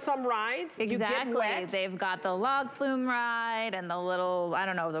get on some rides. Exactly. You get wet. They've got the log flume ride and the little, I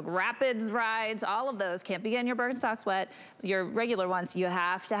don't know, the rapids rides. All of those can't be getting your Birkenstocks wet. Your regular ones, you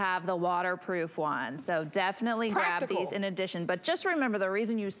have to have the waterproof one. So definitely grab these in addition. But just remember, the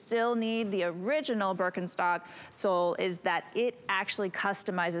reason you still need the original Birkenstock sole is that it actually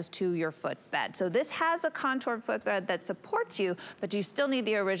customizes to your footbed. So this has a contoured footbed that supports you, but you still need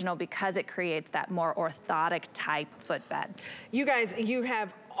the original because it creates that more orthotic type footbed. You guys, you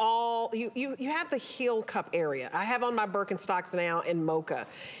have you have the heel cup area. I have on my Birkenstocks now in mocha.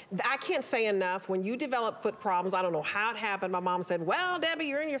 I can't say enough, when you develop foot problems, I don't know how it happened. My mom said, well, Debbie,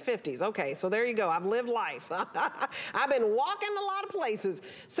 you're in your 50s. Okay, so there you go. I've lived life. I've been walking a lot of places.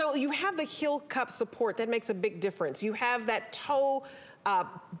 So you have the heel cup support. That makes a big difference. You have that toe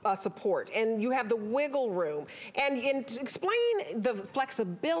support, and you have the wiggle room. And explain the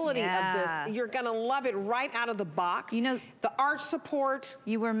flexibility of this. You're gonna love it right out of the box. You know, the arch support.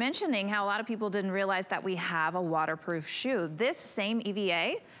 You were mentioning how a lot of people didn't realize that we have a waterproof shoe. This same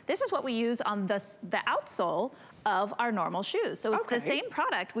EVA, this is what we use on the outsole of our normal shoes. So it's the same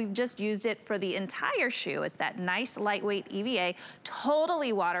product, we've just used it for the entire shoe. It's that nice lightweight EVA,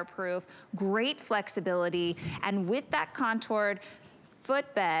 totally waterproof, great flexibility, and with that contoured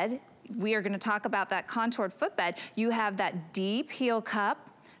footbed, we are going to talk about that contoured footbed. You have that deep heel cup,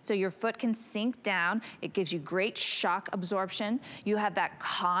 so your foot can sink down. It gives you great shock absorption. You have that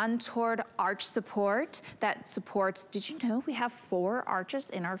contoured arch support that supports, did you know we have 4 arches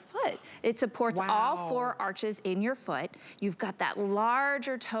in our foot? It supports all 4 arches in your foot. You've got that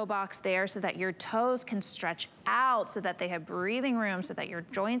larger toe box there so that your toes can stretch out, so that they have breathing room, so that your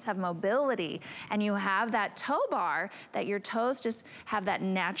joints have mobility. And you have that toe bar that your toes just have that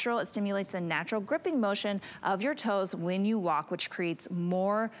natural, it stimulates the natural gripping motion of your toes when you walk, which creates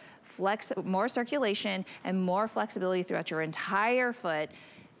more circulation and more flexibility throughout your entire foot.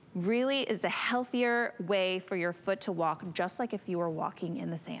 Really is a healthier way for your foot to walk, just like if you were walking in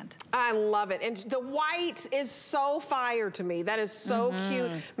the sand. I love it. And the white is so fire to me. That is so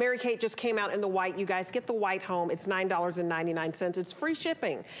cute. Mary Kate just came out in the white. You guys get the white home. It's $9.99. It's free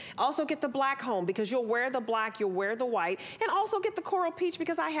shipping. Also get the black home, because you'll wear the black, you'll wear the white, and also get the coral peach,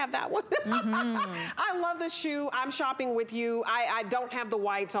 because I have that one. I love this shoe. I'm shopping with you. I don't have the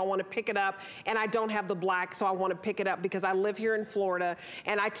white, so I want to pick it up, and I don't have the black, so I want to pick it up because I live here in Florida,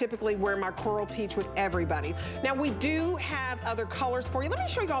 and I typically wear my coral peach with everybody. Now, we do have other colors for you. Let me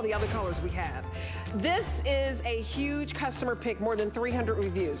show you all the other colors we have. This is a huge customer pick, more than 300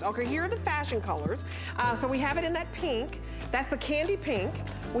 reviews. Okay, here are the fashion colors. So we have it in that pink. That's the candy pink.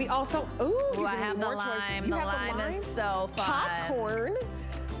 We also, I have the lime. The lime is so fun. Popcorn,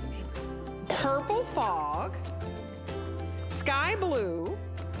 purple fog, sky blue,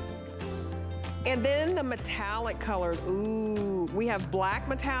 and then the metallic colors. Ooh, we have black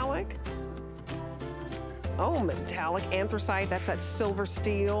metallic. Oh, metallic anthracite, that's that silver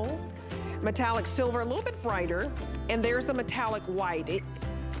steel. Metallic silver, a little bit brighter. And there's the metallic white.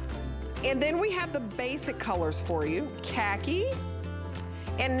 And then we have the basic colors for you. Khaki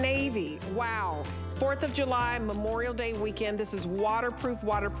and navy. Wow. 4th of July, Memorial Day weekend. This is waterproof,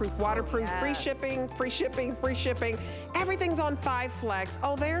 waterproof, waterproof. Yes. Free shipping, free shipping, free shipping. Everything's on 5 flex.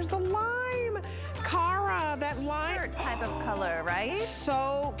 Oh, there's the lime. Cara, that lime type of color, right?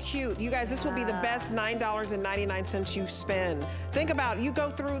 So cute. You guys, this will be the best $9.99 you spend. Think about it. You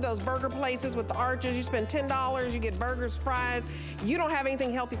go through those burger places with the arches, you spend $10, you get burgers, fries. You don't have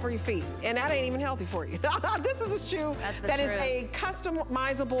anything healthy for your feet, and that ain't even healthy for you. This is a shoe that is a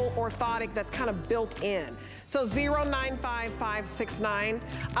customizable orthotic that's kind of built in. So 095569.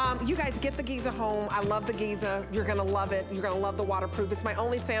 You guys get the Giza home. I love the Giza. You're gonna love it. You're gonna love the waterproof. It's my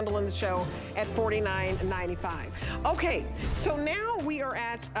only sandal in the show at $49.95. Okay, so now we are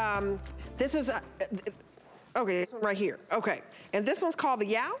at, this is, okay, this one right here. Okay, and this one's called the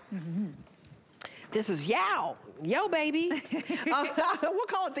Yow. This is Yow. yo, baby. We'll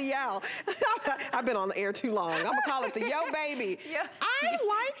call it the yow. I've been on the air too long. I'm gonna call it the yo, baby. Yeah. I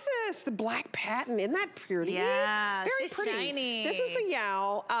like this, the black patent. Isn't that pretty? Yeah, very she's pretty. shiny. This is the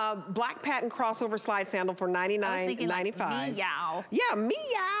yow, black patent crossover slide sandal for $99.95. Like, meow. Yeah, meow.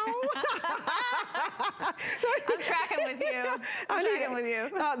 I'm tracking with you. I'm tracking with you.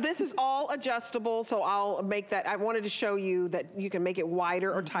 This is all adjustable, so I'll make that. I wanted to show you that you can make it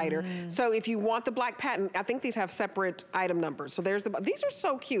wider or tighter. So if you want the black patent, I think these have separate item numbers. So there's these are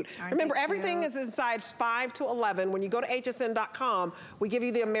so cute. Remember, everything is in size 5 to 11. When you go to hsn.com, we give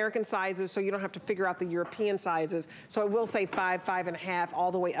you the American sizes so you don't have to figure out the European sizes. So it will say 5, 5.5,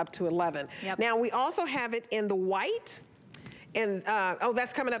 all the way up to 11. Yep. Now we also have it in the white, and oh,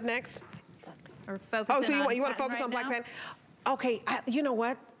 that's coming up next. Or focus so you want to focus on black patent? Okay, you know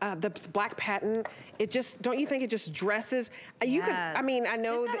what? The black patent, it just, don't you think it just dresses? You could, I mean, I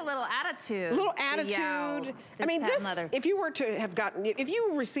know she's got a little attitude. A little attitude. I mean, this, if you were to have gotten, if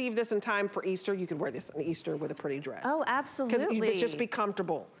you received this in time for Easter, you could wear this on Easter with a pretty dress. Oh, absolutely. Because it would just be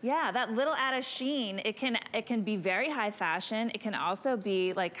comfortable. Yeah, that little added sheen, it can be very high fashion. It can also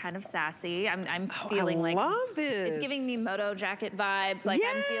be like kind of sassy. I'm feeling like, I love this. It's giving me moto jacket vibes. Like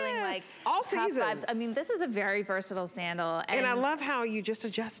I'm feeling like all seasons. Vibes. I mean, this is a very versatile sandal. And I love how you just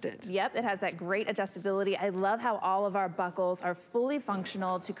adjust it. Yep, it has that great adjustability. I love how all of our buckles are fully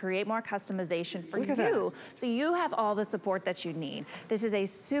functional to create more customization for you. So you have all the support that you need. This is a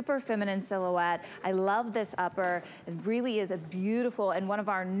super feminine silhouette. I love this upper. It really is a beautiful and one of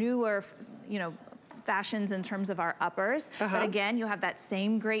our newer, fashions in terms of our uppers. But again, you have that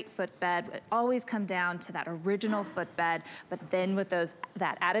same great footbed. Always come down to that original footbed, but then with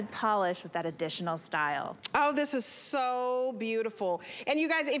that added polish with that additional style. Oh, this is so beautiful. And you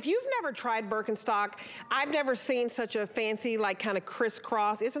guys, if you've never tried Birkenstock, I've never seen such a fancy, like kind of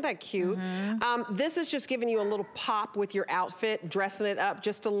crisscross. Isn't that cute? This is just giving you a little pop with your outfit, dressing it up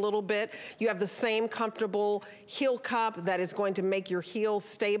just a little bit. You have the same comfortable heel cup that is going to make your heels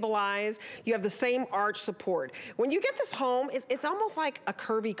stabilize. You have the same arch support. When you get this home, it's almost like a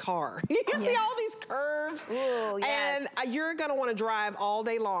curvy car. You see all these curves? Ooh, yes. And you're gonna wanna drive all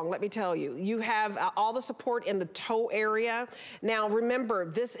day long, let me tell you. You have all the support in the toe area. Now remember,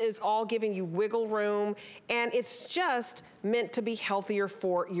 this is all giving you wiggle room, and it's just meant to be healthier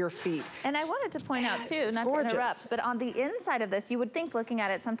for your feet. And I wanted to point out too, not to interrupt, but on the inside of this, you would think looking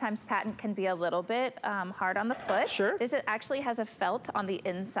at it, sometimes patent can be a little bit hard on the foot. Sure. This actually has a felt on the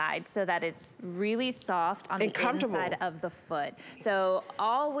inside so that it's really soft on the inside of the foot. So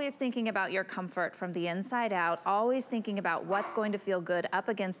always thinking about your comfort from the inside out, always thinking about what's going to feel good up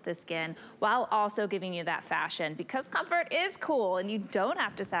against the skin while also giving you that fashion, because comfort is cool and you don't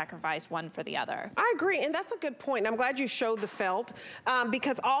have to sacrifice one for the other. I agree, and that's a good point. I'm glad you showed the felt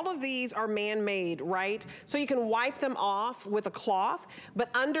because all of these are man-made, right? So you can wipe them off with a cloth, but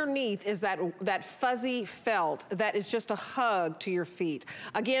underneath is that fuzzy felt that is just a hug to your feet.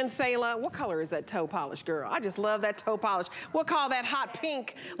 Again, Sayla, what color is that toe polish, girl? I just love that toe polish. We'll call that hot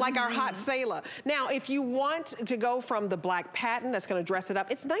pink, like our hot Sayla. Now, if you want to go from the black patent that's gonna dress it up,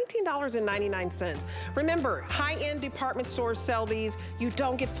 it's $19.99. Remember, high-end department stores sell these. You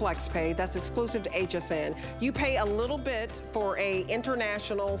don't get flex pay. That's exclusive to HSN. You pay a little bit for a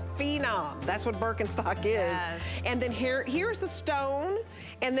international phenom. That's what Birkenstock is. Yes. And then here's the stone.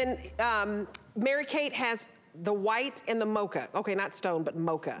 And then Mary Kate has the white and the mocha. Okay, not stone, but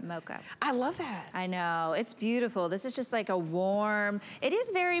mocha. Mocha. I love that. I know, it's beautiful. This is just like a warm, it is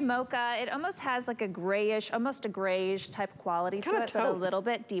very mocha. It almost has like a grayish, almost a grayish type quality to it, but a little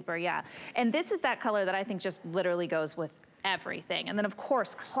bit deeper, yeah. And this is that color that I think just literally goes with everything. And then of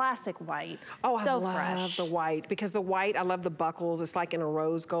course, classic white. Oh, so I love the white, because the white, I love the buckles. It's like in a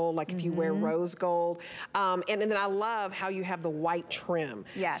rose gold, like if you wear rose gold. And then I love how you have the white trim.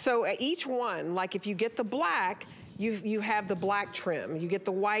 Yes. So each one, like if you get the black, you have the black trim. You get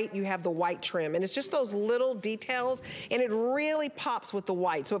the white, you have the white trim. And it's just those little details, and it really pops with the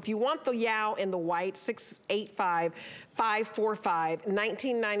white. So if you want the Yow in the white, 685-545,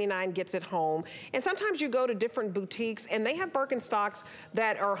 $19.99 gets it home. And sometimes you go to different boutiques and they have Birkenstocks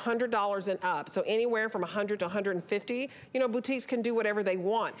that are $100 and up. So anywhere from $100 to $150, boutiques can do whatever they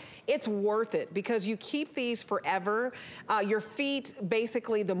want. It's worth it because you keep these forever. Your feet,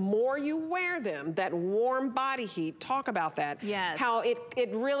 basically, the more you wear them, that warm body heat, talk about that. Yes. How it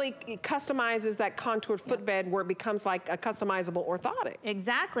really customizes that contoured footbed where it becomes like a customizable orthotic.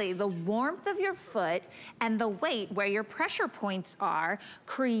 Exactly. The warmth of your foot and the weight where your pressure points are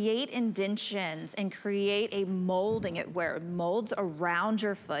create indentions and create a molding where it molds around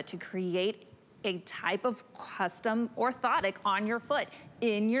your foot to create a type of custom orthotic on your foot.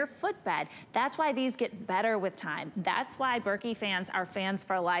 in your footbed. That's why these get better with time. That's why Berkey fans are fans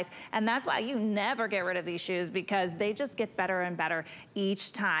for life. And that's why you never get rid of these shoes, because they just get better and better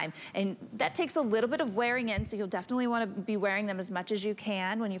each time. And that takes a little bit of wearing in, so you'll definitely want to be wearing them as much as you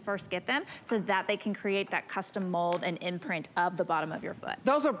can when you first get them, so that they can create that custom mold and imprint of the bottom of your foot.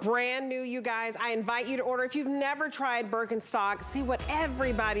 Those are brand new, you guys. I invite you to order. If you've never tried Birkenstock, see what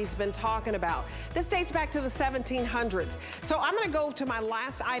everybody's been talking about. This dates back to the 1700s. So I'm gonna go to my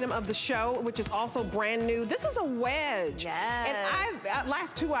last item of the show, which is also brand new. This is a wedge. Yes. And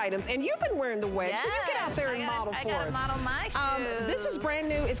last two items, and you've been wearing the wedge, yes. so you get out there and model for us. I gotta model my shoes. This is brand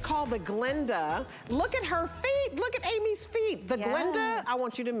new. It's called the Glenda. Look at her feet. Look at Amy's feet. The Glenda, I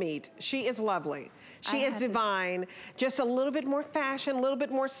want you to meet. She is lovely. She is divine. Just a little bit more fashion, a little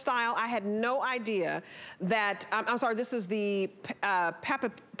bit more style. I had no idea that, I'm sorry, this is the, I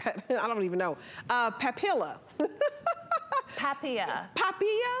don't even know, Papilla. Papilla.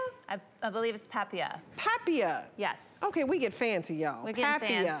 Papilla? I believe it's Papilla. Papilla. Yes. Okay, we get fancy, y'all. We're getting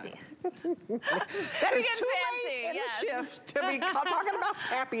fancy. That is too late in the shift to be talking about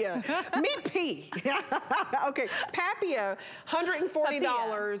Papilla. Meet P. Okay, Papilla,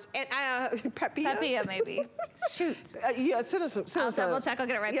 $140. And Papilla, maybe. Shoot. Yeah, send us I'll double check. I'll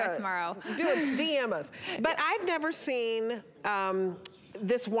get it right back tomorrow. Do it. DM us. But I've never seen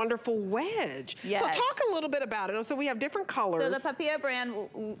this wonderful wedge. Yes. So talk a little bit about it. So we have different colors. So the Papilla brand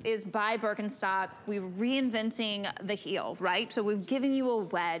is by Birkenstock. We're reinventing the heel, right? So we've given you a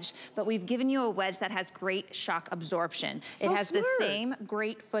wedge, but we've given you a wedge that has great shock absorption. So it has the same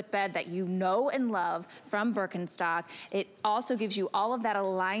great footbed that you know and love from Birkenstock. It also gives you all of that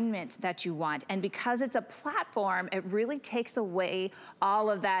alignment that you want. And because it's a platform, it really takes away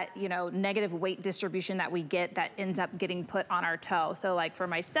all of that, you know, negative weight distribution that we get that ends up getting put on our toe. So like for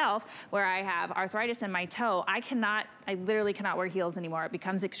myself, where I have arthritis in my toe, I literally cannot wear heels anymore. It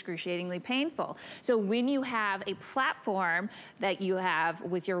becomes excruciatingly painful. So when you have a platform that you have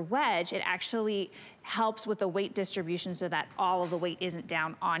with your wedge, it actually helps with the weight distribution so that all of the weight isn't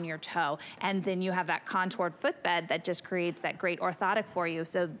down on your toe. And then you have that contoured footbed that just creates that great orthotic for you.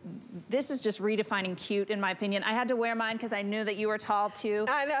 So this is just redefining cute, in my opinion. I had to wear mine because I knew that you were tall too.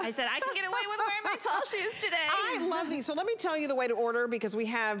 I know. I said, I can get away with wearing my tall shoes today. I love these. So let me tell you the way to order, because we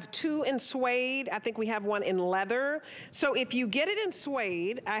have two in suede. I think we have one in leather. So if you get it in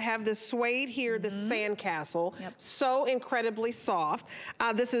suede, I have this suede here, this sandcastle, so incredibly soft.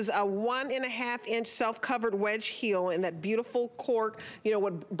 This is a 1.5-inch self-covered wedge heel in that beautiful cork, you know,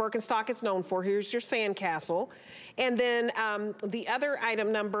 what Birkenstock is known for. Here's your sandcastle. And then the other item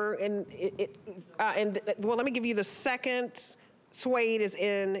number, well, let me give you the second. Suede is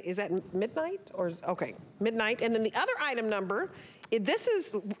that midnight? Okay, midnight. And then the other item number, this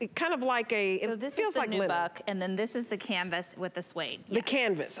is kind of like it feels like linen. Nubuck, and then this is the canvas with the suede. The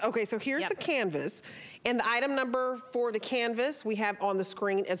canvas. Okay, so here's the canvas. And the item number for the canvas we have on the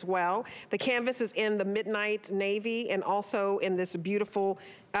screen as well. The canvas is in the midnight navy and also in this beautiful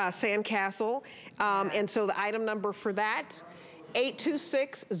sandcastle. And so the item number for that,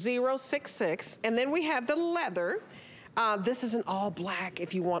 826066. And then we have the leather. This is an all black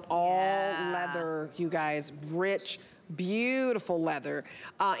if you want all leather, you guys. Rich, beautiful leather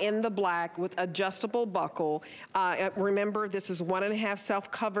in the black with adjustable buckle. Remember, this is 1.5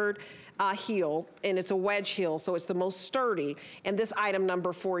 self-covered heel, and it's a wedge heel, so it's the most sturdy. And this item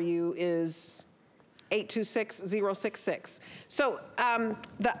number for you is 826066. So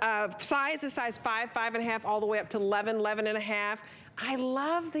the size is size 5, 5.5, all the way up to 11, 11.5. I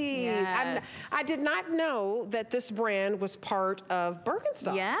love these. Yes. I did not know that this brand was part of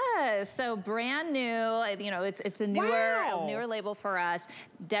Birkenstock. Yes, so brand new, you know, it's a newer label for us.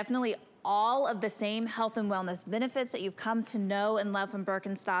 Definitely all of the same health and wellness benefits that you've come to know and love from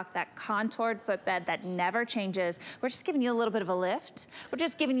Birkenstock, that contoured footbed that never changes. We're just giving you a little bit of a lift. We're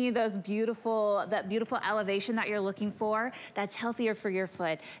just giving you that beautiful elevation that you're looking for, that's healthier for your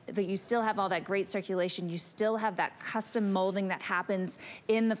foot, but you still have all that great circulation. You still have that custom molding that happens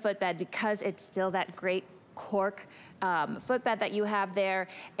in the footbed because it's still that great cork footbed that you have there.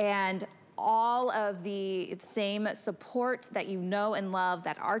 And all of the same support that you know and love,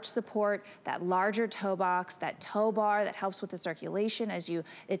 that arch support, that larger toe box, that toe bar that helps with the circulation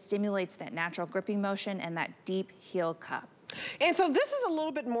it stimulates that natural gripping motion and that deep heel cup. And so this is a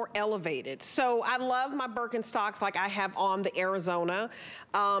little bit more elevated. So I love my Birkenstocks like I have on the Arizona.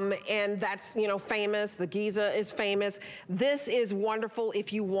 And that's, you know, famous. The Giza is famous. This is wonderful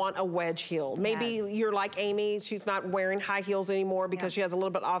if you want a wedge heel. Maybe you're like Amy, she's not wearing high heels anymore because she has a little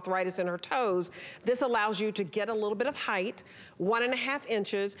bit of arthritis in her toes. This allows you to get a little bit of height, 1.5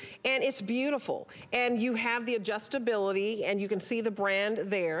 inches, and it's beautiful. And you have the adjustability, and you can see the brand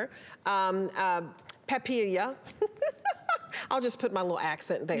there. Papilla. I'll just put my little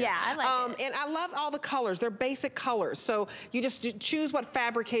accent there. Yeah, I like it. And I love all the colors. They're basic colors. So you just choose what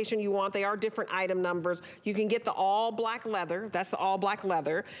fabrication you want. They are different item numbers. You can get the all black leather. That's the all black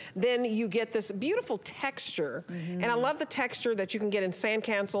leather. Then you get this beautiful texture. And I love the texture that you can get in sand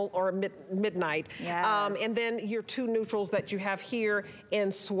cancel or midnight. Yes. And then your two neutrals that you have here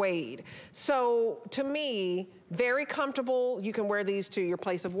in suede. So to me, very comfortable. You can wear these to your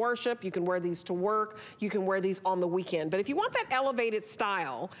place of worship. You can wear these to work. You can wear these on the weekend. But if you want that elevated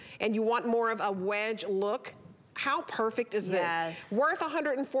style and you want more of a wedge look, how perfect is this? Worth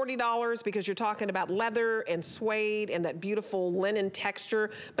 $140 because you're talking about leather and suede and that beautiful linen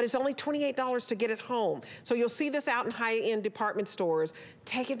texture, but it's only $28 to get it home. So you'll see this out in high-end department stores.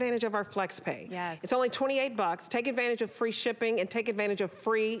 Take advantage of our FlexPay. It's only 28 bucks. Take advantage of free shipping and take advantage of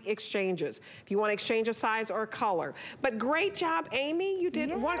free exchanges if you want to exchange a size or a color. But great job, Amy. You did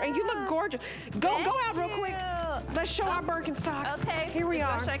wonderful. And you look gorgeous. Go out real quick. Let's show our Birkenstocks. Okay. Here we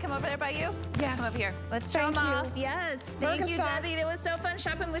are. Should I come over there by you? Yes. Come over here. Let's show them off. Yes. Thank you, Birkenstocks. Debbie. It was so fun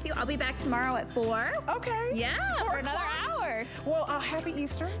shopping with you. I'll be back tomorrow at 4. Okay. Yeah, 4 for another o'clock. hour. Well, happy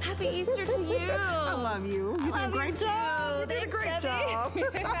Easter. Happy Easter to you. I love you. You did a great job. You did a great job.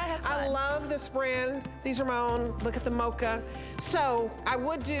 I love this brand. These are my own. Look at the mocha. So I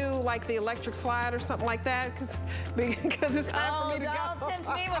would do like the electric slide or something like that because it's time for me to go. Don't tempt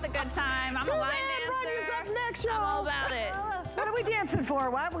me with a good time. I'm a line dancer. Up next, y'all. I'm all about it. What are we dancing for?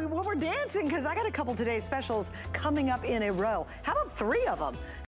 Well, we're dancing because I got a couple today's specials coming up in a row. How about 3 of them?